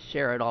can't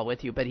share it all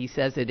with you, but he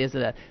says it is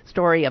a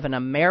story of an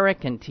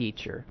American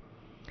teacher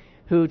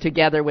who,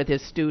 together with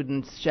his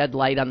students, shed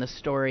light on the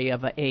story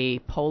of a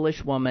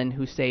Polish woman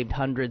who saved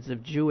hundreds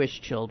of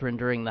Jewish children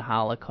during the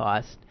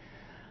Holocaust,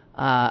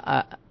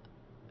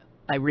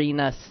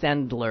 Irina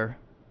Sendler.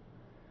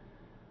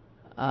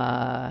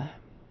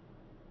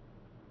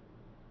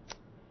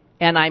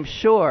 And I'm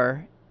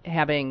sure,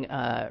 having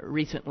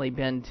recently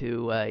been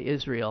to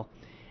Israel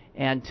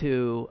and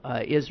to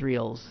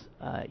Israel's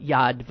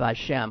Yad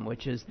Vashem,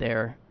 which is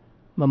their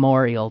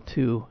memorial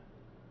to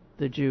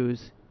the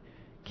Jews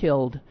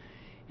killed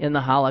in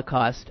the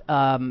Holocaust,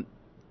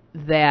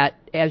 that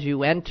as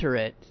you enter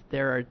it,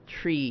 there are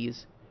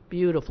trees,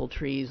 beautiful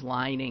trees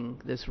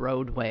lining this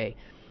roadway,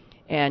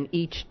 and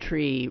each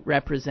tree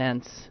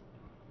represents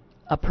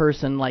a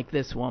person like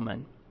this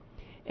woman.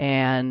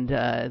 And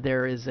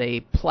there is a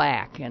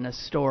plaque and a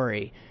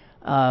story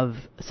of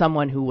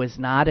someone who was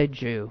not a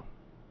Jew,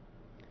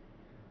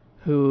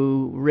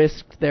 who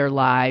risked their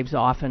lives,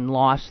 often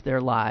lost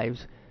their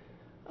lives,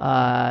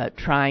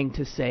 trying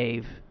to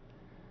save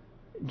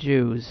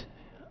Jews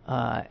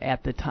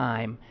at the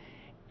time.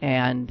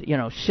 And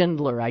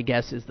Schindler, I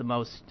guess, is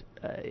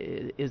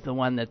the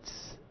one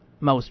that's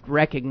most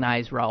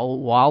recognized.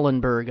 Raoul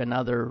Wallenberg,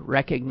 another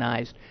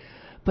recognized.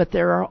 But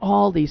there are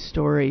all these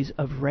stories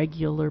of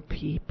regular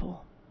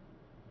people,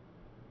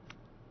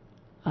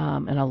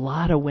 and a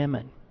lot of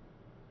women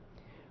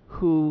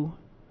who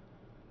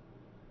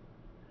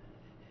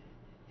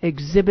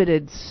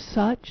exhibited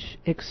such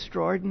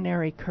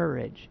extraordinary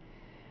courage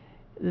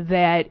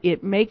that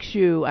it makes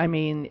you, I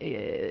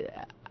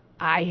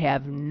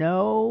have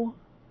no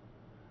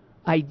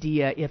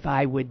idea if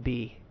I would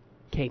be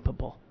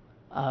capable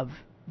of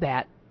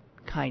that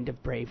kind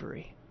of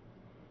bravery.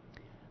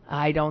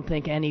 I don't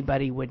think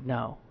anybody would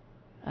know.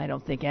 I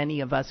don't think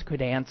any of us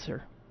could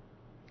answer.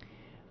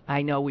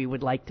 I know we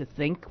would like to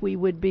think we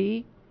would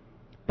be,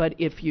 but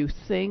if you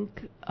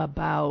think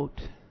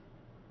about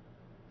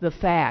the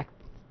fact,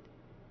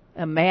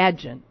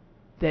 imagine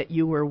that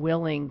you were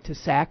willing to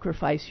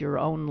sacrifice your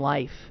own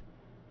life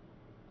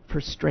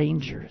for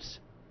strangers.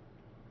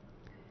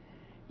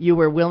 You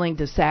were willing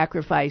to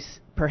sacrifice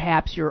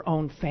perhaps your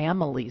own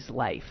family's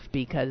life,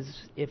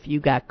 because if you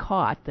got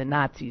caught, the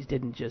Nazis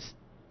didn't just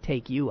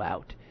take you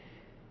out.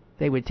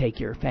 They would take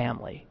your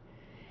family.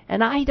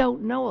 And I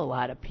don't know a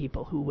lot of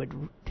people who would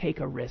take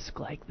a risk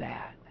like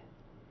that.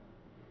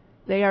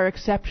 They are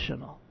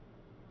exceptional,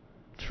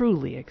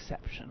 truly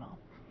exceptional.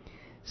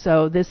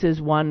 So this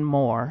is one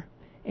more,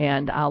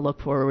 and I'll look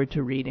forward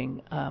to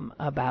reading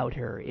about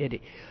her.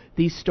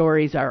 These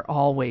stories are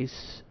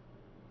always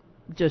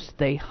just,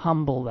 they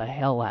humble the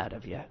hell out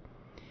of you.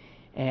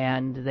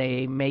 And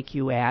they make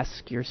you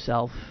ask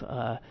yourself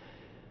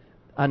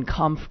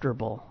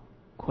uncomfortable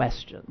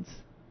questions.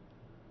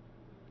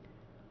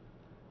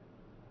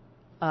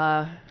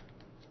 I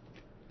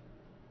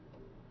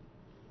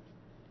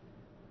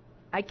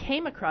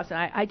came across,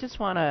 and I just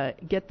want to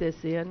get this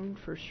in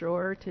for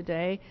sure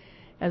today,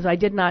 as I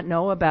did not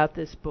know about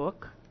this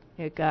book.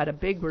 It got a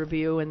big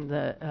review in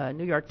the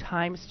New York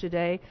Times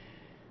today.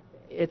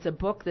 It's a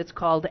book that's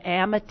called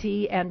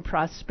Amity and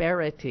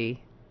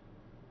Prosperity.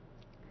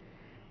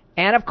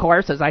 And of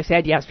course, as I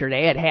said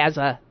yesterday, it has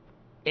a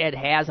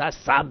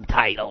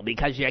subtitle,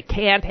 because you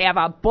can't have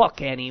a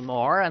book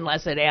anymore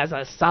unless it has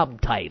a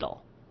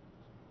subtitle.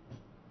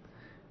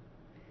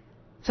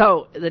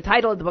 So the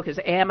title of the book is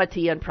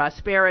Amity and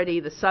Prosperity.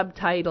 The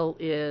subtitle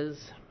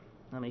is,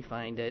 let me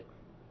find it,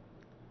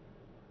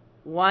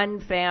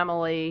 One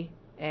Family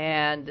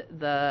and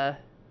the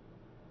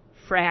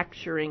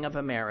Fracturing of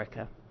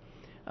America.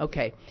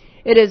 Okay.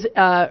 It is.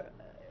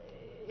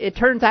 It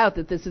turns out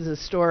that this is a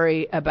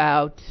story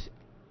about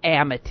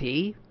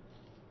Amity,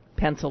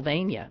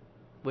 Pennsylvania,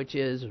 which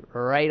is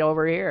right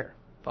over here,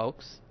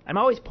 folks. I'm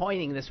always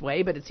pointing this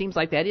way, but it seems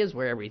like that is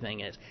where everything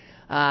is.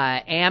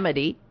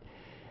 Amity,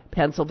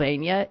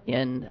 Pennsylvania,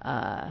 in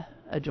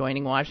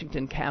adjoining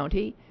Washington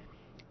County,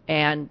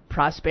 and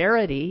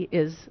Prosperity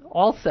is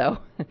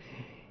also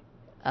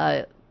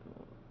a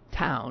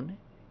town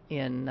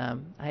in.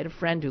 I had a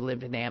friend who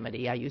lived in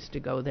Amity. I used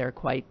to go there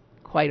quite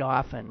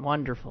often.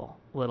 Wonderful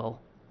little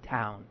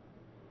town.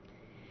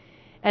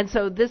 And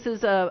so this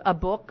is a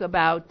book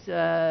about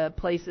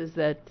places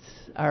that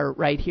are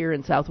right here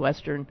in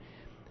southwestern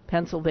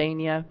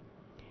Pennsylvania,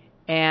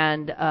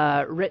 and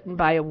written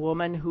by a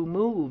woman who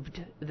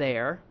moved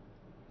there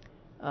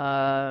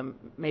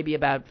maybe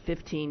about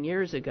 15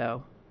 years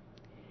ago,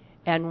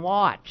 and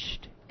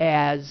watched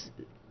as,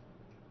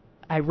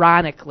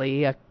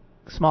 ironically, a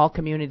small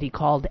community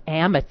called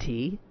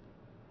Amity,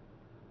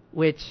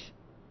 which,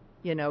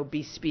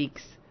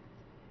 bespeaks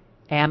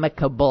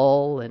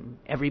amicable and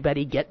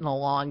everybody getting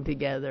along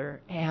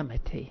together,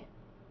 Amity,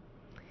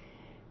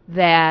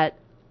 that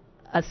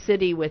a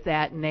city with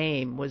that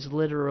name was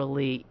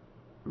literally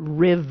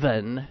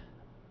riven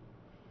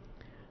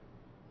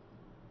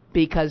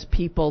because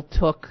people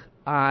took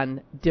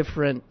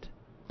different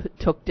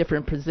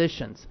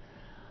positions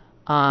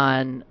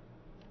on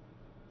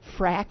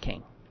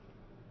fracking.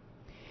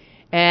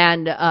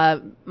 And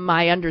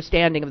my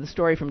understanding of the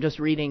story from just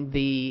reading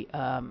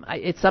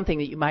it's something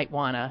that you might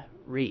want to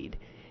read.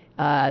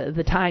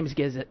 The Times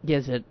gives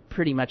it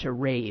pretty much a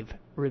rave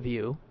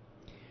review.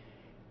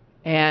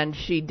 And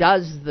she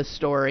does the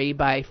story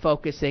by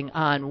focusing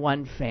on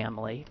one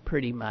family,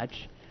 pretty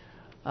much.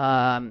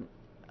 A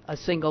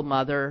single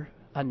mother,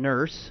 a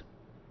nurse,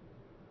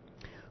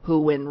 who,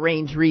 when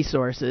Range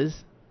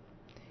Resources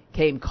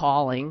came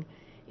calling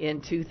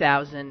in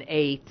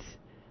 2008,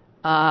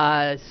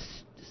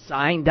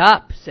 signed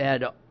up,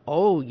 said,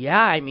 "Oh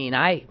yeah, I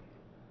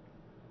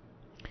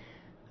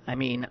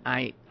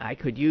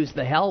could use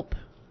the help."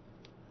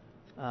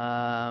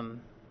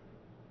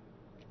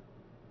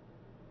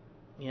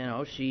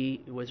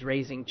 She was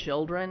raising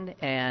children,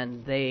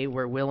 and they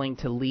were willing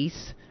to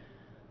lease.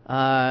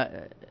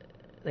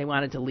 They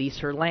wanted to lease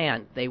her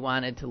land. They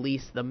wanted to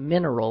lease the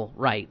mineral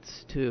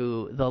rights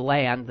to the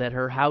land that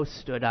her house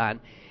stood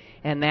on,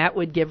 and that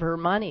would give her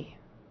money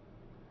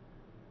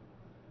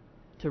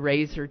to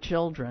raise her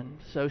children.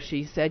 So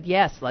she said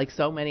yes, like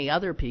so many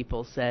other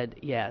people said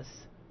yes.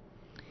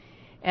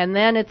 And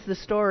then it's the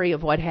story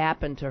of what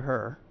happened to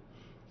her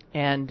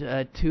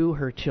and to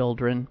her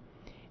children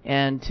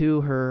and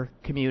to her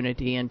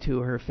community and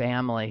to her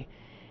family.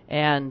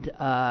 And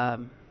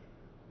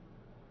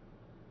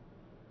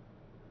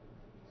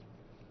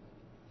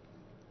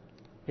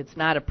it's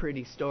not a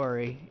pretty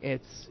story.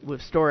 It's a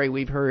story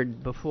we've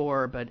heard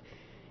before, but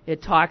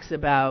it talks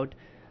about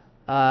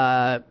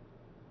the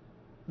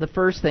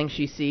first thing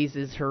she sees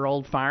is her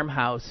old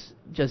farmhouse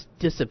just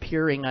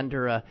disappearing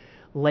under a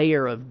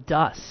layer of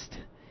dust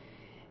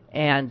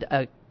and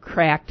a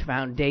cracked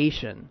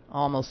foundation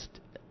almost,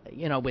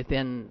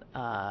 within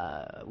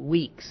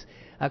weeks.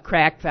 A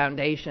cracked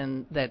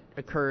foundation that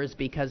occurs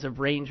because of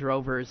Range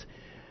Rover's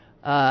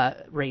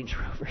Range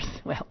Rovers.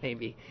 Well,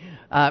 maybe.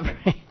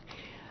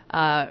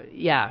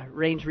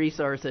 Range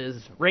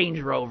Resources, Range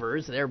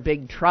Rovers, they're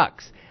big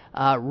trucks,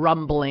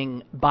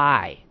 rumbling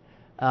by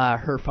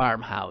her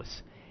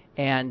farmhouse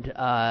and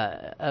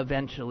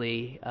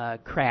eventually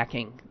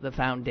cracking the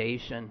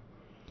foundation.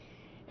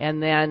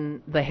 And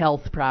then the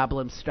health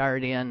problems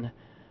start in: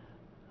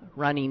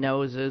 runny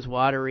noses,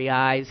 watery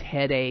eyes,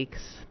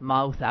 headaches,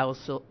 mouth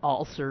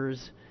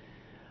ulcers,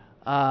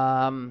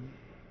 a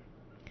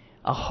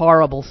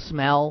horrible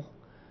smell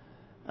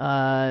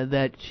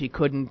that she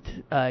couldn't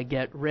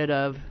get rid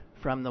of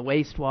from the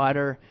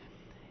wastewater.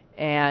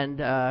 And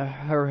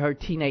her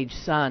teenage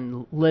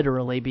son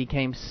literally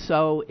became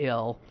so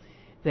ill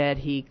that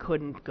he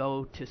couldn't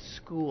go to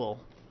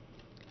school,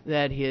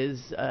 that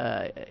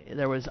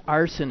there was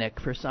arsenic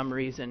for some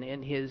reason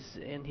in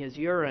his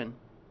urine.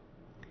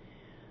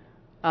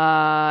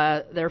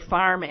 Their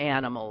farm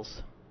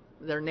animals,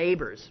 their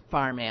neighbors'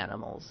 farm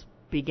animals,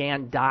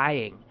 began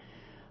dying,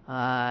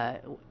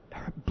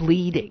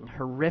 bleeding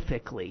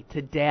horrifically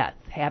to death,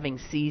 having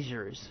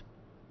seizures.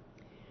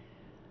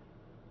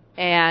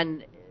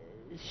 And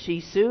she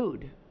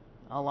sued,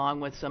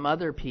 along with some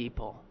other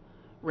people,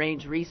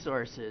 Range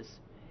Resources.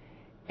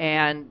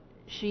 And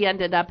she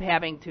ended up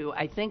having to,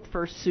 I think,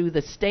 first sue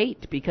the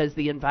state because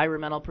the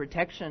Environmental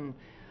Protection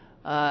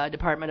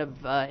Department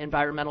of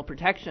Environmental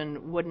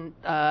Protection wouldn't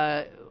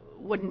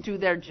do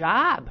their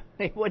job.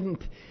 They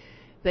wouldn't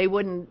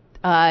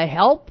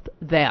help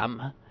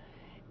them.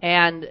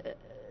 And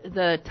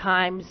the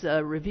Times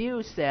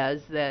Review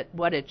says that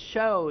what it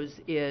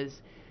shows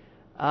is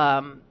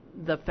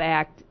the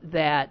fact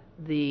that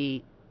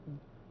the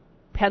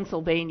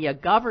Pennsylvania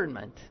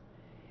government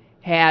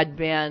had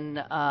been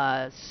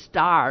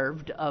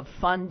starved of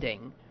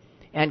funding,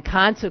 and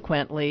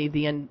consequently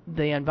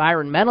the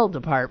environmental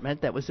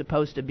department that was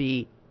supposed to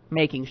be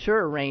making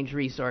sure Range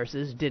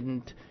Resources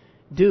didn't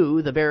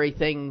do the very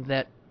thing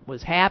that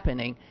was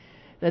happening,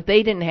 that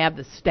they didn't have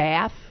the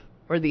staff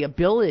or the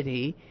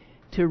ability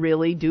to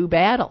really do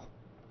battle.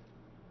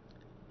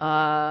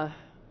 So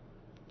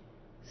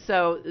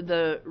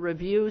the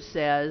review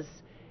says,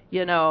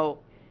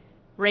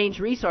 Range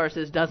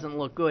Resources doesn't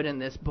look good in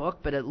this book,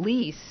 but at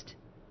least,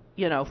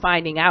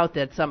 finding out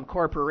that some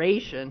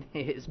corporation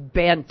is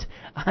bent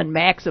on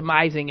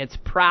maximizing its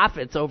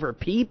profits over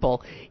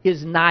people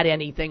is not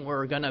anything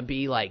we're going to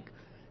be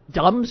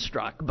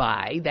dumbstruck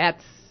by.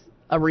 That's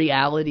a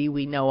reality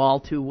we know all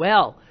too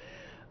well.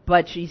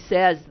 But she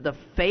says the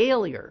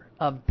failure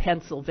of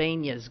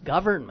Pennsylvania's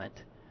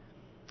government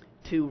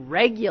to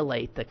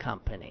regulate the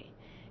company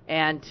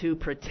and to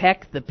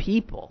protect the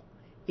people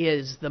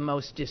is the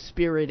most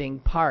dispiriting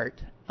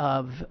part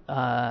of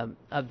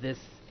this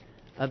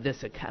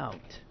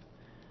account.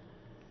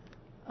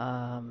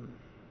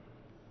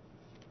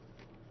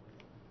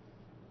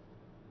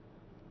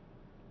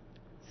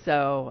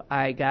 So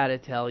I gotta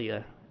tell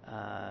you,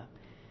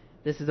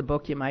 this is a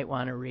book you might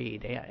want to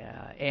read,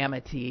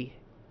 Amity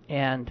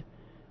and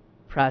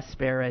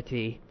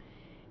Prosperity.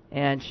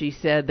 And she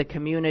said the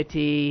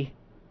community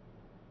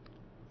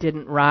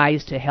didn't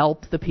rise to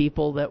help the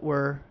people that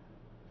were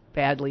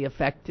badly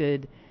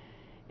affected,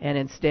 and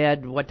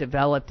instead what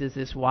developed is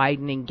this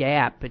widening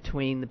gap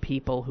between the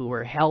people who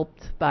were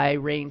helped by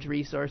Range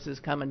Resources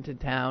coming to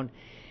town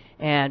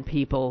and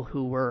people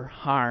who were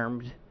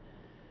harmed.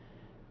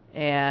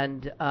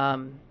 And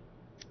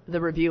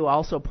the review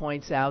also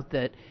points out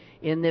that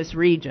in this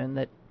region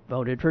that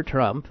voted for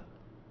Trump,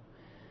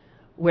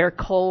 where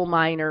coal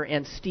miner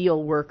and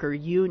steel worker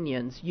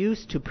unions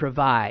used to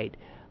provide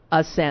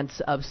a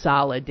sense of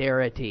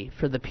solidarity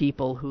for the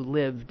people who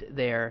lived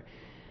there,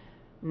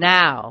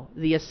 now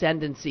the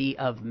ascendancy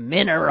of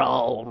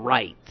mineral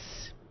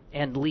rights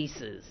and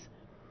leases,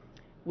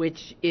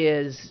 which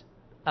is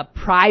a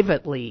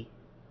privately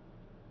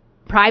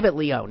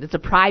owned, it's a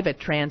private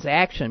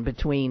transaction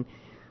between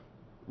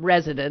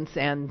residents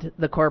and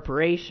the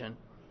corporation,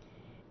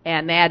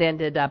 and that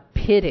ended up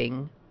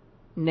pitting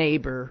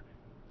neighbor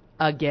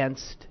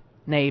against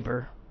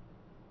neighbor.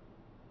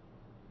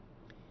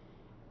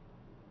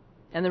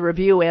 And the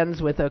review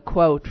ends with a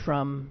quote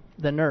from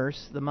the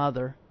nurse, the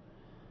mother,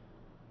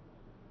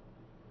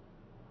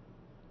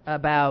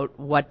 about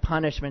what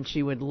punishment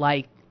she would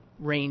like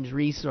Range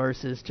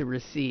Resources to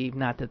receive,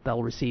 not that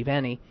they'll receive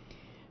any.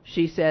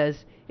 She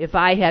says, if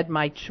I had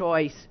my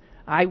choice,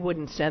 I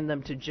wouldn't send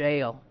them to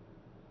jail.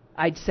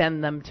 I'd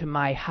send them to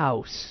my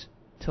house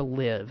to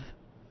live.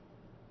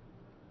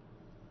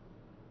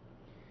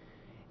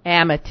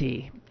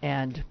 Amity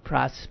and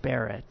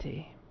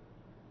prosperity.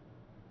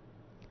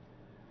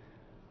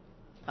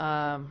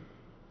 There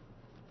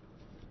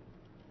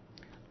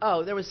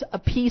was a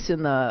piece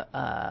in the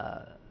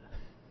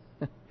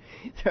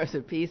there was a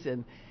piece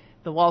in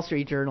the Wall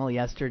Street Journal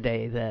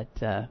yesterday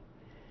that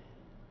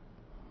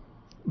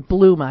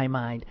blew my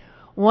mind.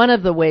 One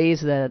of the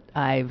ways that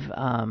I've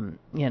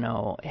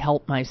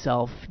helped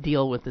myself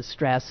deal with the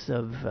stress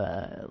of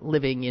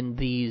living in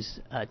these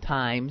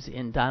times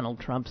in Donald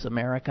Trump's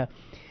America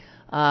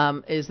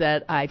is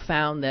that I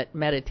found that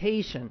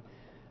meditation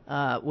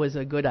was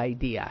a good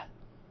idea.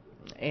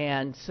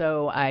 And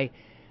so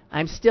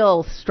I'm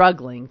still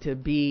struggling to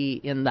be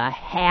in the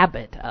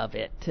habit of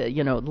it, to,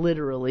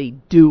 literally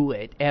do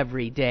it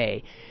every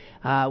day.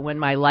 When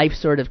my life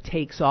sort of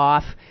takes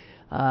off,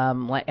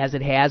 as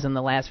it has in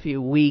the last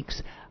few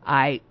weeks,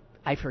 I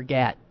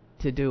forget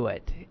to do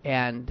it,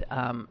 and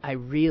I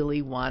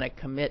really want to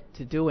commit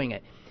to doing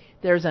it.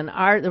 There was an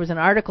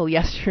article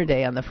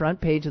yesterday on the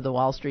front page of the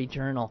Wall Street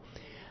Journal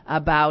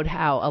about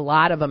how a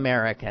lot of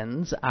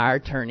Americans are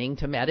turning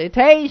to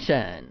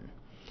meditation,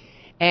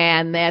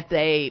 and that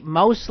they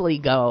mostly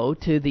go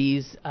to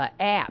these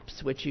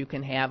apps which you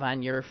can have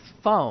on your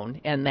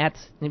phone, and that's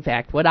in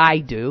fact what I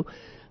do.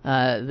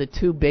 The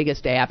two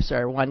biggest apps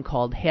are one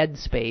called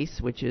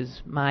Headspace, which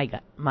is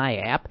my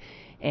app,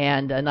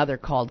 and another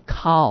called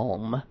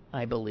Calm,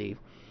 I believe.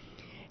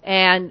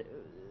 And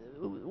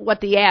what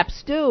the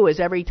apps do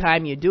is every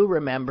time you do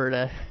remember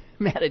to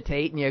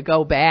meditate and you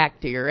go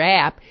back to your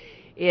app,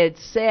 it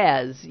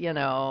says,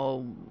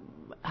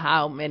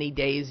 how many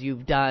days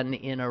you've done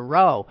in a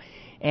row.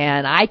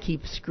 And I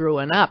keep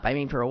screwing up. I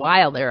mean, for a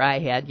while there I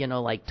had,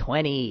 like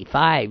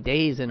 25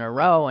 days in a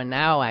row, and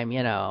now I'm,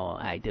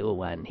 I do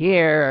one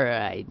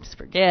here, I just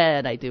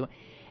forget, I do.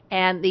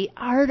 And the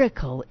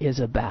article is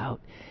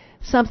about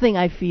something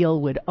I feel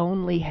would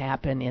only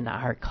happen in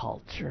our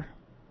culture.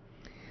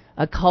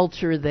 A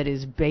culture that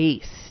is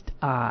based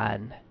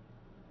on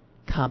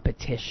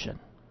competition,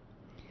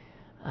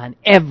 on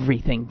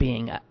everything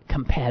being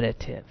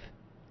competitive.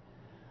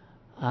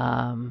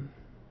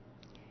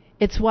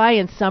 It's why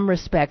in some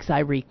respects I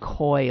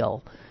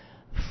recoil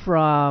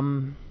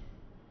from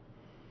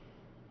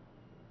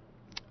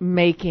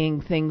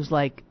making things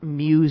like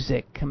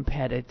music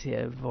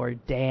competitive or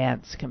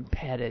dance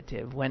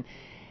competitive.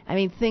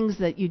 Things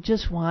that you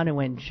just want to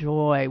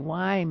enjoy,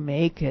 why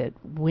make it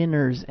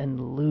winners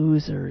and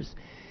losers?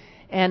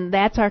 And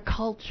that's our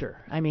culture.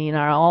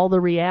 All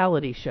the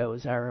reality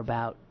shows are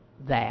about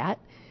that.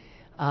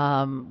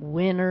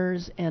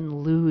 Winners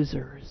and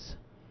losers.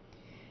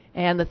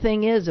 And the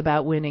thing is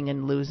about winning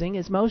and losing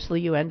is mostly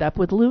you end up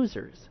with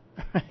losers,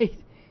 right?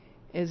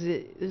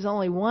 There's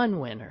only one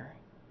winner.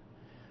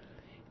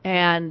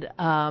 And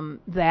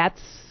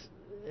that's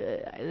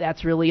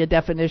really a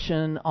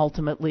definition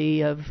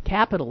ultimately of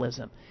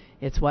capitalism.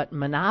 It's what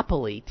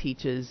monopoly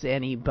teaches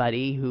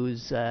anybody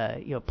who's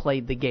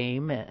played the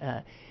game,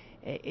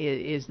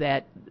 is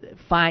that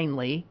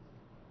finally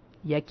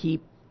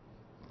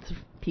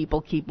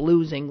people keep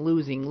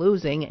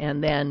losing,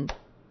 and then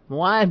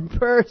one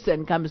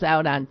person comes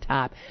out on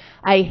top.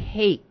 I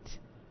hate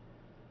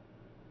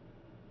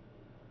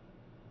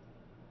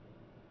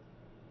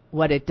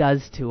what it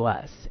does to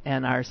us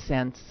and our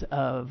sense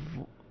of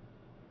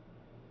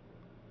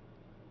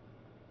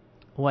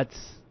what's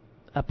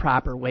a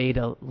proper way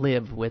to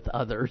live with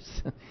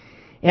others.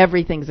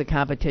 Everything's a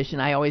competition.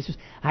 I'm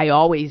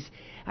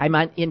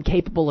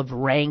incapable of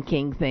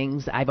ranking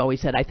things. I've always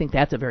said I think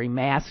that's a very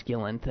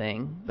masculine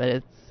thing, but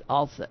it's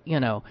also,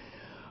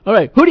 all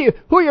right,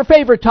 who are your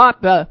favorite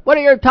what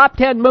are your top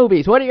 10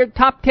 movies? What are your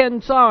top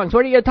 10 songs?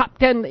 What are your top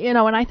 10, and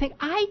I think,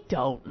 I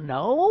don't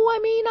know.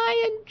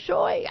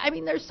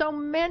 There's so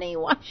many.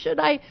 Why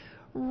should I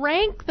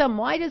rank them?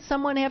 Why does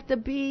someone have to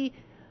be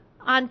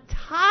on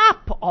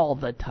top all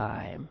the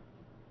time?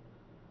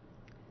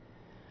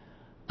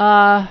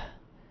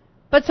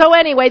 But so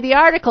anyway, the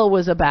article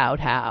was about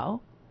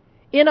how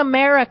in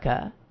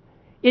America,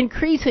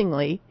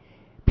 increasingly,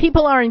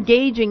 people are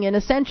engaging in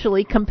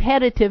essentially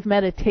competitive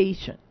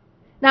meditation.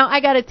 Now,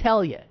 I got to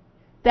tell you,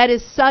 that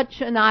is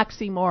such an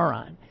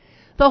oxymoron.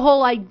 The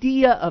whole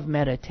idea of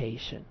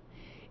meditation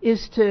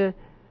is to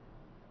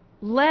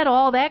let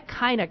all that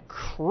kind of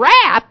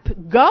crap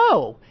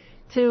go,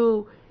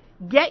 to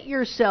get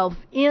yourself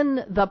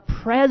in the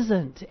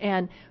present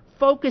and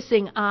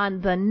focusing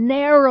on the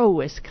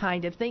narrowest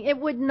kind of thing. It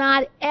would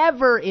not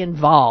ever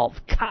involve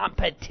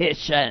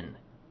competition.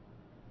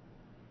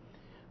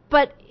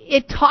 But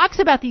it talks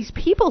about these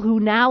people who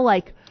now,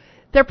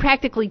 they're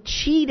practically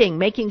cheating,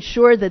 making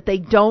sure that they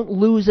don't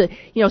lose it,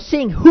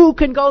 seeing who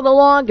can go the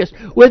longest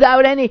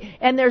without any,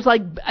 and there's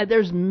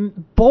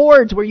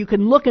boards where you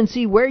can look and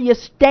see where you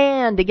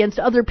stand against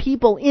other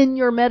people in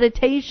your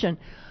meditation,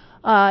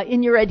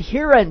 in your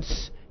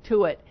adherence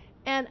to it.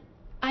 And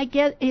I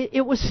get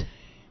it was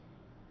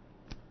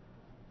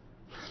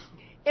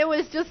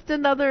just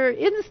another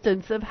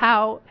instance of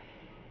how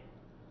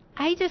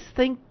I just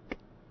think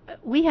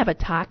we have a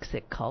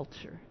toxic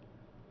culture.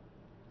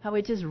 How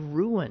it just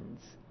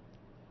ruins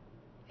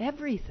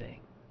everything.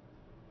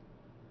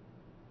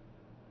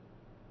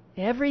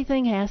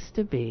 Everything has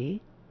to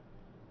be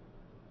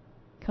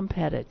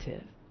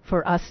competitive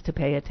for us to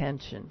pay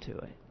attention to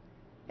it.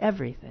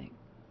 Everything.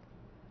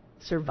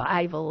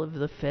 Survival of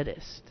the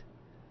fittest.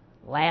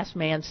 Last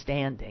man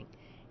standing.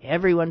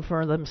 Everyone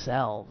for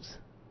themselves.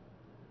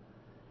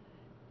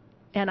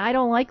 And I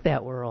don't like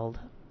that world.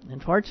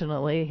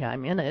 Unfortunately,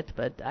 I'm in it,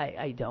 but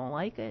I don't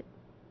like it.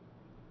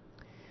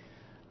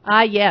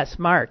 Yes,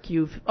 Mark,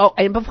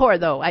 and before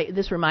though,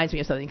 this reminds me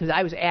of something, because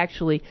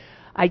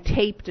I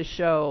taped a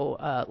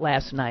show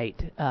last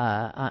night,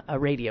 a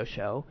radio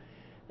show,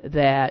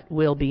 that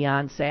will be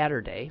on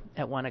Saturday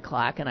at 1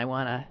 o'clock, and I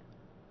want to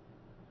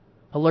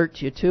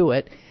alert you to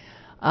it.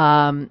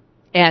 And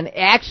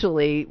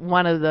actually,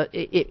 one of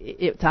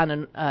it's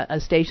on a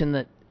station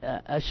that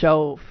a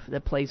show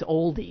that plays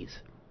oldies.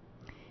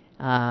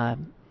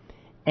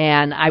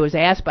 And I was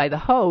asked by the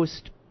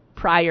host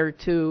prior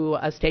to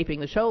us taping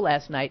the show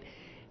last night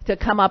to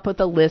come up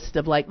with a list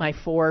of like my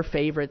 4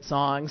 favorite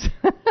songs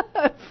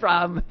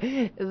from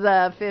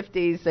the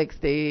 50s,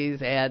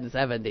 60s, and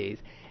 70s.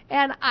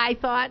 And I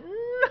thought,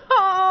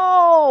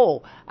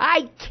 no,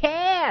 I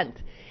can't.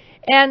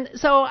 And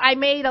so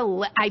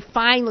I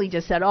finally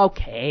just said,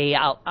 okay,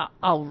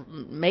 I'll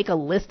make a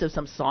list of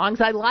some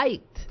songs I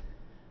liked.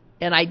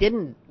 And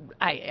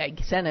I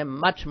sent him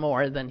much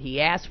more than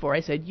he asked for.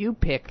 I said, you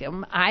pick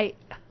them. I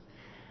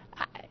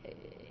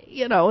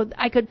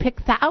could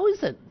pick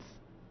thousands.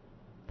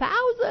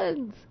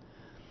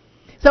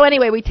 So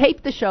anyway, we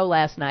taped the show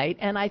last night,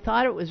 and I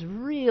thought it was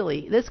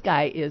really, this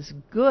guy is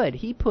good.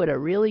 He put a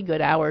really good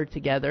hour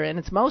together, and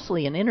it's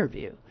mostly an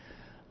interview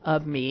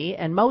of me,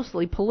 and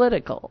mostly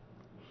political.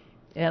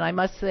 And I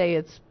must say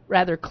it's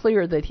rather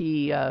clear that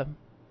he,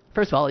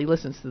 first of all, he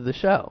listens to the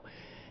show.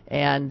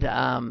 And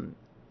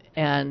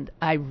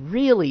I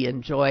really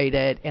enjoyed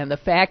it, and the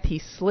fact he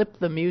slipped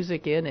the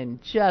music in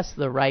just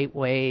the right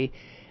way.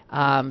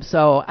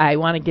 So I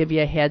want to give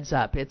you a heads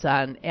up. It's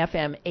on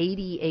FM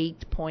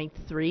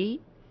 88.3,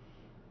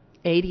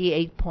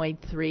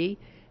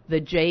 the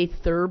Jay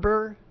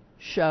Thurber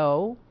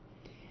Show.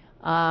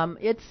 I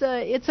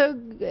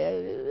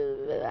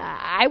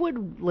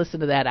would listen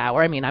to that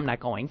hour. I mean, I'm not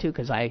going to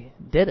because I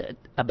did it,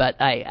 but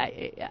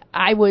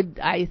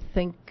I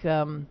think,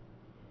 and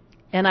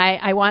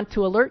I want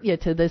to alert you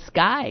to this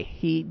guy.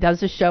 He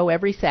does a show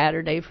every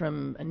Saturday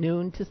from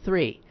noon to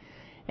 3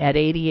 at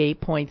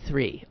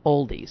 88.3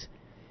 Oldies.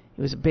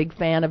 He was a big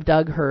fan of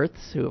Doug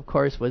Hertz, who of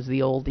course was the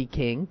oldie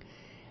king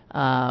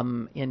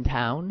in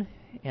town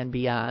and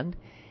beyond,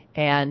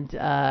 and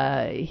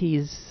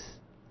he's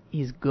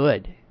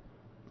good.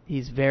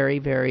 He's very,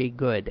 very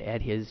good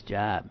at his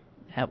job.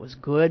 That was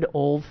good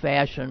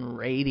old-fashioned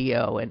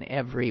radio in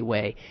every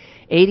way.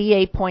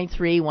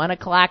 88.3, 1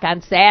 o'clock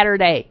on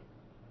Saturday.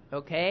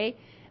 Okay?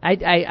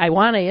 I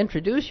want to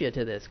introduce you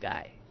to this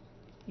guy.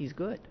 He's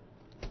good.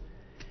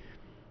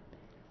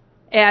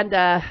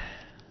 And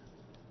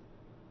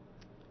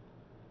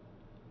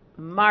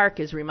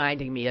Mark is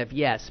reminding me of,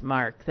 yes,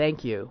 Mark,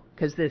 thank you,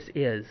 because this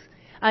is,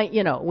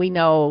 we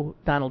know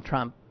Donald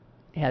Trump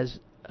has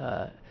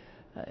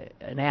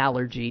an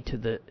allergy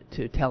to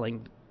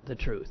telling the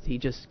truth. He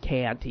just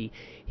can't. He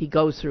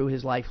goes through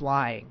his life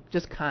lying,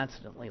 just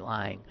constantly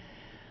lying.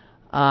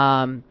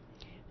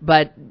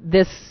 But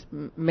this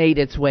made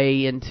its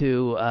way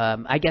into,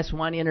 I guess,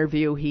 one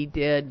interview he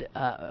did.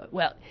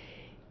 Well,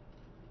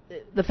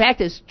 the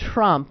fact is,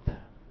 Trump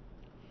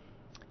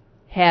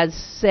has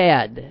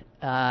said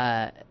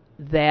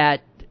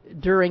that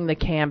during the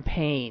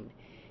campaign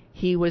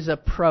he was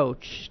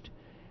approached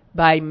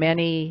by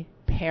many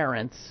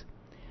parents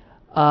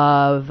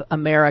of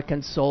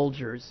American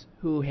soldiers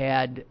who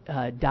had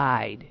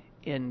died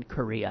in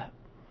Korea.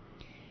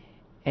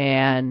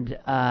 And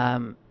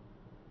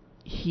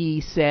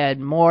he said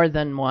more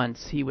than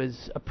once he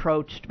was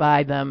approached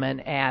by them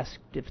and asked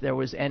if there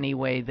was any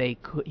way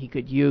he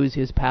could use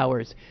his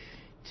powers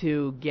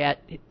to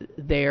get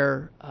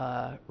their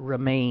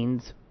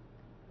remains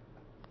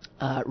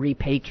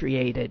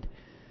repatriated,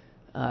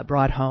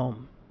 brought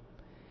home.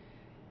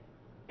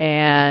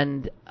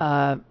 And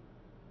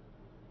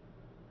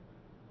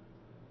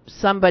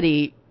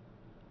somebody,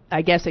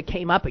 I guess it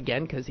came up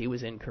again because he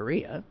was in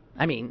Korea.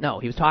 I mean, no,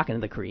 he was talking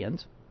to the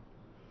Koreans.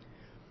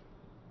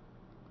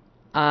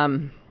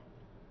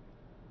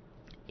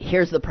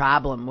 Here's the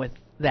problem with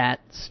that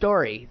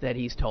story that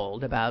he's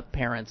told about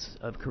parents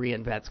of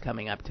Korean vets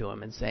coming up to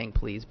him and saying,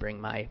 please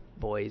bring my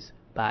boy's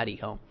body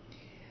home.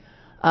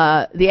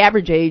 The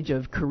average age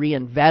of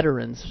Korean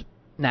veterans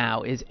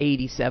now is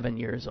 87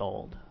 years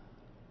old.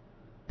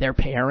 Their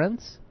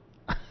parents?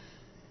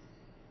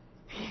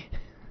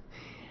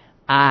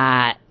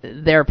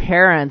 Their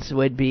parents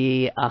would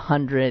be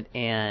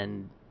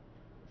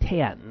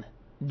 110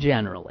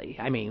 generally.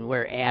 I mean,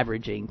 we're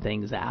averaging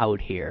things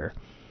out here.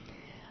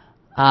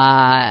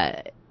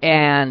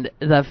 And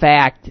the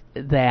fact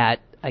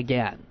that,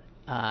 again,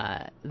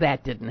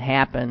 that didn't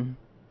happen,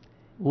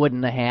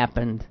 wouldn't have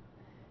happened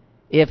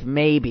if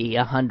maybe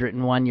a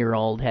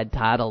 101-year-old had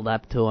toddled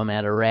up to him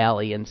at a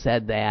rally and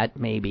said that,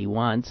 maybe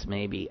once,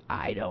 maybe,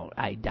 I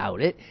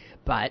doubt it,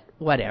 but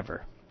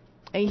whatever.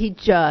 And he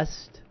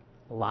just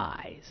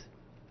lies.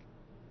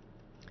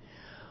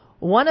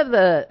 One of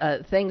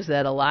the things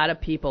that a lot of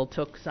people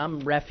took some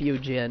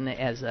refuge in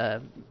as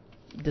a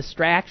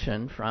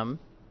distraction from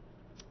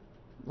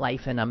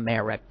life in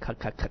America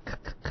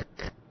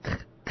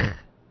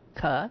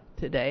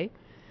today,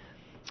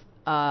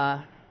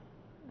 that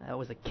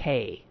was a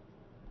K,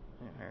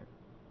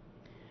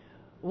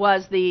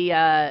 was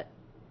the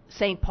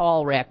St.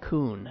 Paul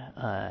raccoon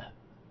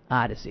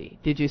Odyssey.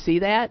 Did you see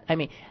that? I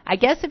mean, I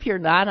guess if you're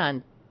not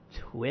on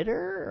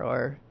Twitter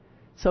or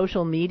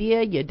social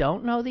media, you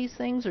don't know these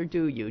things, or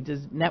do you?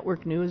 Does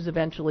network news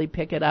eventually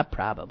pick it up?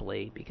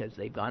 Probably, because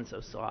they've gone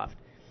so soft.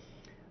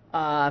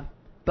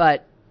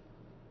 But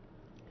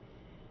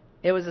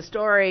it was a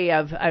story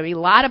of, I mean, a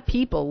lot of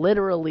people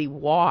literally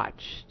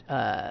watched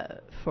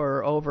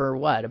for over,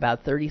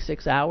 about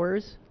 36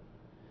 hours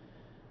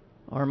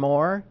or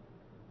more,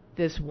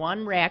 this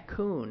one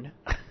raccoon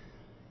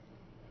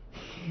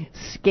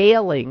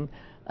scaling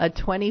a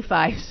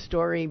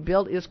 25-story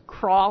building, is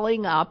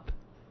crawling up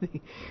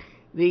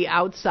the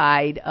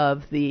outside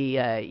of the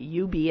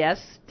UBS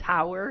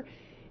tower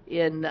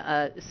in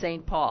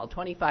St. Paul,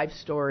 25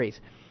 stories.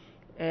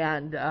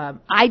 And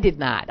I did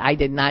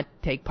not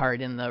take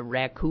part in the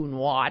raccoon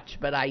watch,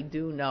 but I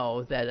do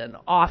know that an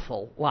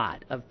awful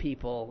lot of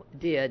people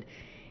did.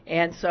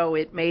 And so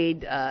it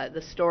made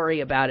the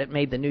story about it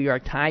made the New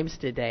York Times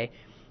today.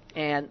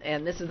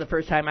 And this is the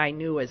first time I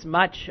knew as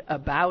much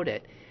about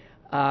it.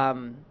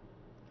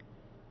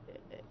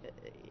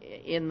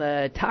 In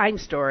the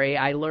Times story,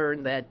 I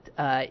learned that,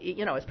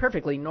 it's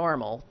perfectly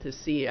normal to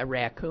see a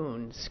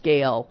raccoon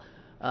scale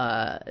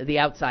the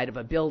outside of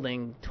a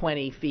building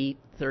 20 feet,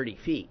 30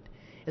 feet.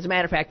 As a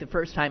matter of fact, the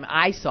first time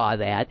I saw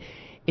that,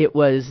 it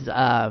was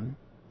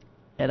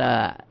at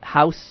a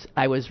house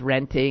I was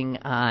renting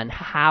on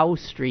Howe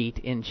Street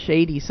in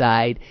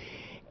Shadyside,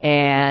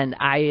 and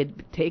I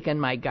had taken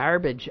my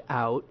garbage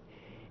out,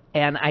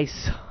 and I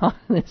saw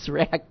this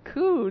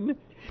raccoon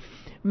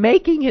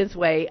making his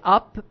way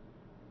up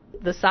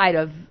the side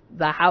of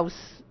the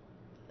house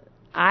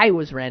I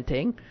was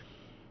renting,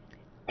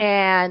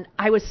 and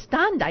I was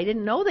stunned. I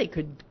didn't know they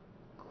could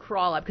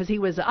crawl up, because he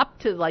was up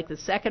to like the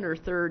second or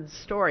third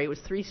story. It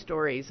was 3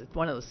 stories. It's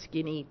one of those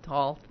skinny,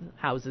 tall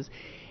houses,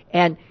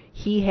 and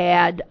he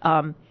had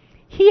a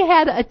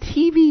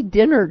TV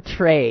dinner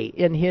tray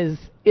in his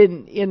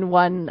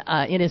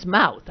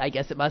mouth. I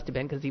guess it must have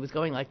been, because he was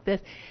going like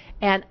this.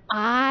 And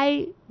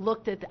I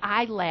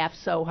laughed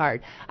so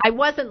hard. I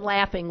wasn't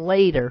laughing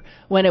later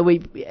when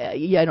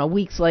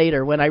weeks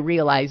later, when I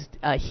realized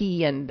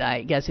he and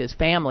I guess his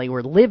family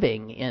were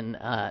living in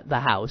the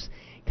house,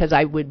 because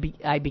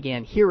I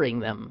began hearing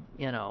them,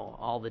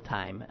 all the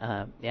time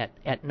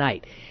at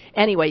night.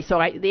 Anyway,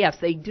 so yes,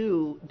 they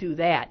do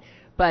that.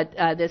 But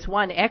this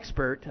one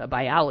expert, a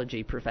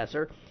biology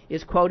professor,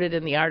 is quoted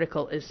in the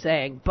article as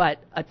saying, but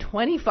a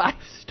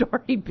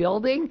 25-story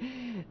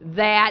building,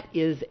 that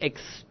is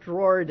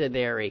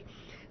extraordinary.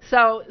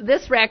 So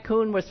this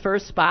raccoon was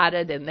first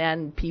spotted, and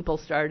then people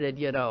started,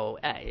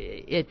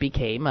 it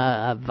became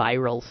a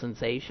viral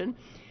sensation.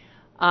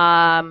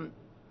 And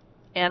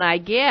I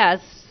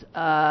guess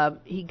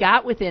he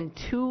got within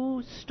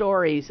 2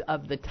 stories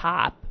of the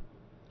top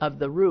of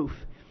the roof.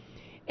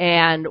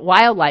 And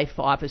wildlife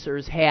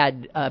officers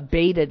had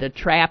baited a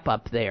trap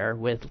up there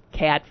with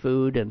cat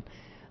food and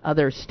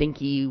other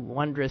stinky,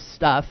 wondrous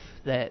stuff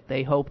that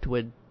they hoped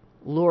would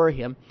lure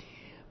him.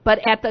 But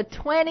at the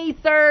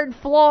 23rd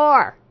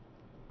floor,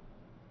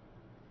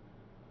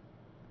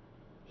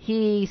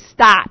 he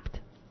stopped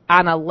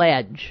on a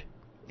ledge,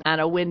 on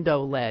a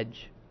window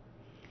ledge.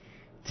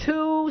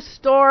 2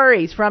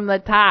 stories from the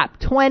top,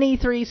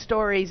 23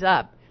 stories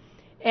up.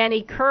 And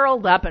he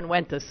curled up and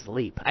went to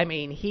sleep. I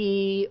mean,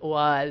 he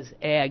was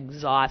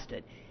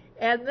exhausted.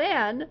 And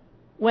then,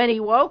 when he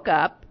woke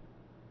up,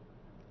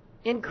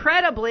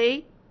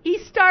 incredibly, he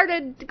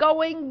started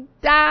going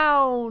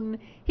down.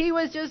 He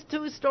was just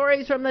 2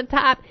 stories from the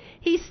top.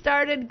 He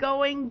started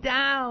going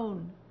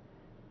down.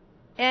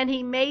 And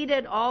he made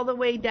it all the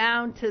way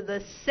down to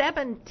the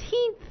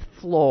 17th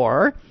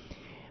floor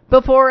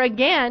before,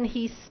 again,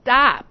 he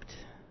stopped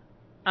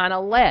on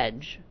a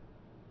ledge.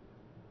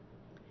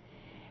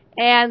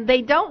 And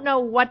they don't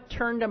know what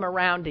turned him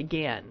around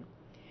again.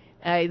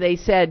 They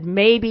said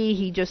maybe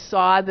he just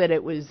saw that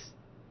it was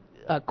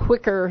a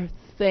quicker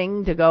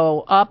thing to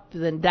go up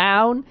than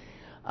down,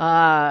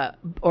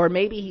 or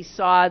maybe he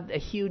saw the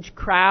huge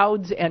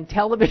crowds and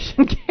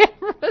television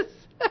cameras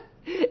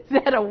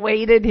that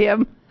awaited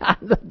him on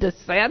the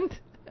descent.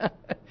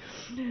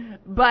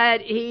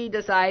 But he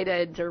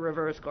decided to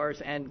reverse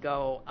course and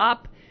go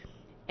up,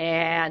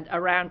 and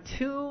around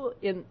 2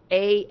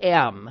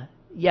 a.m.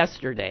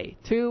 yesterday,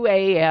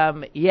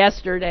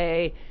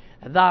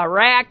 the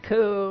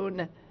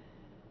raccoon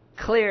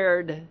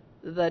cleared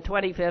the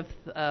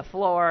 25th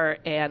floor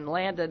and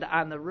landed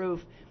on the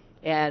roof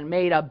and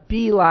made a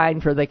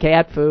beeline for the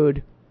cat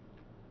food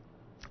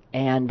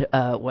and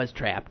was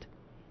trapped.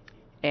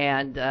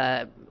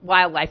 And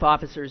wildlife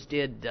officers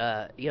did,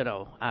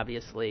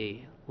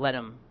 obviously let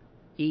him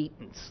eat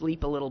and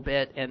sleep a little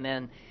bit, and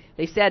then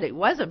they said it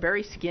was a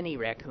very skinny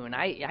raccoon.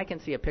 I can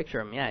see a picture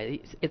of him. Yeah,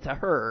 it's a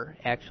her,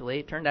 actually.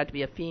 It turned out to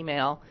be a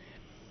female,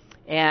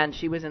 and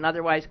she was in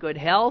otherwise good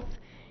health,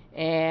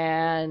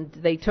 and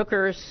they took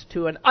her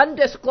to an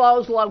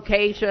undisclosed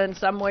location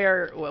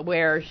somewhere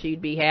where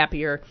she'd be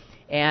happier,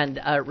 and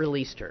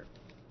released her.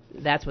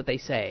 That's what they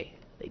say.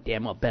 They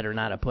damn well better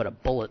not have put a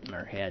bullet in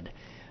her head.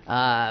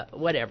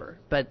 Whatever.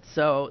 But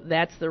so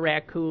that's the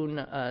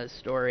raccoon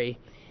story,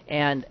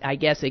 and I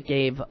guess it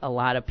gave a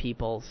lot of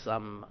people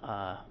some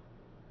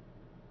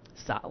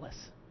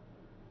solace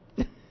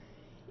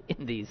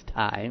in these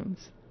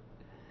times.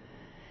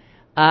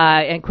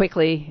 And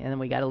quickly, and then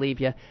we got to leave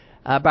you.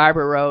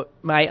 Barbara wrote,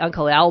 my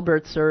Uncle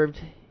Albert served.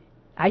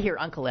 I hear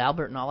Uncle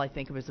Albert and all I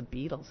think of is the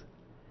Beatles.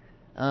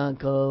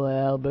 Uncle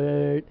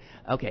Albert.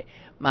 Okay.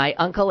 My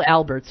Uncle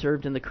Albert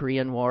served in the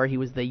Korean War. He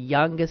was the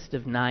youngest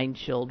of 9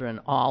 children,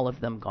 all of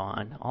them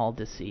gone, all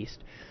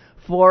deceased.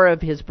 4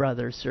 of his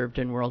brothers served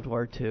in World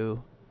War II.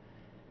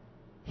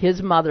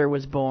 His mother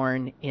was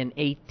born in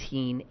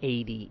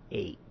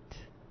 1888.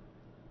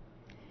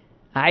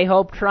 I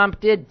hope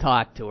Trump did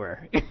talk to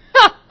her.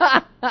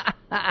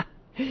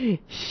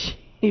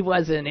 She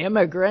was an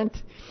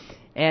immigrant,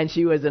 and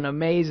she was an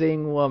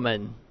amazing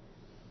woman.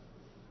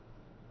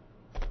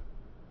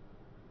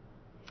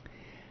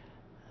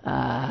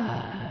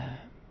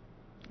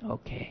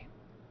 Okay.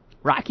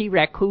 Rocky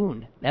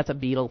Raccoon. That's a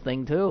Beatle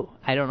thing, too.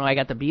 I don't know. I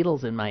got the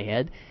Beatles in my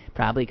head.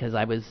 Probably because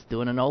I was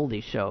doing an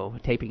oldie show,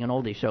 taping an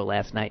oldie show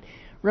last night.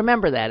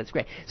 Remember that. It's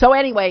great. So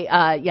anyway,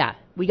 yeah,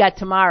 we got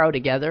tomorrow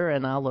together,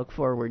 and I'll look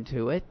forward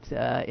to it.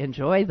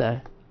 Enjoy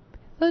the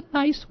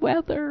nice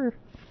weather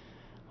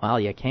while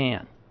you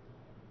can.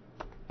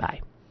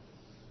 Bye.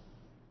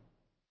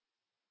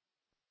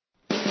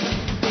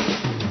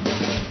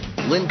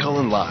 Lynn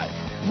Cullen Live,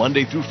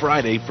 Monday through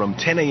Friday from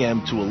 10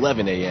 a.m. to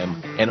 11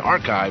 a.m. and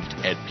archived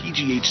at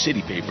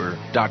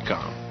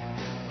pghcitypaper.com.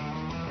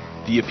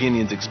 The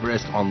opinions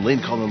expressed on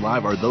Lynn Cullen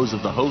Live are those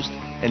of the host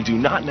and do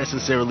not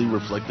necessarily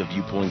reflect the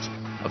viewpoints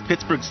of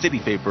Pittsburgh City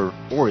Paper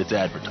or its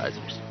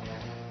advertisers.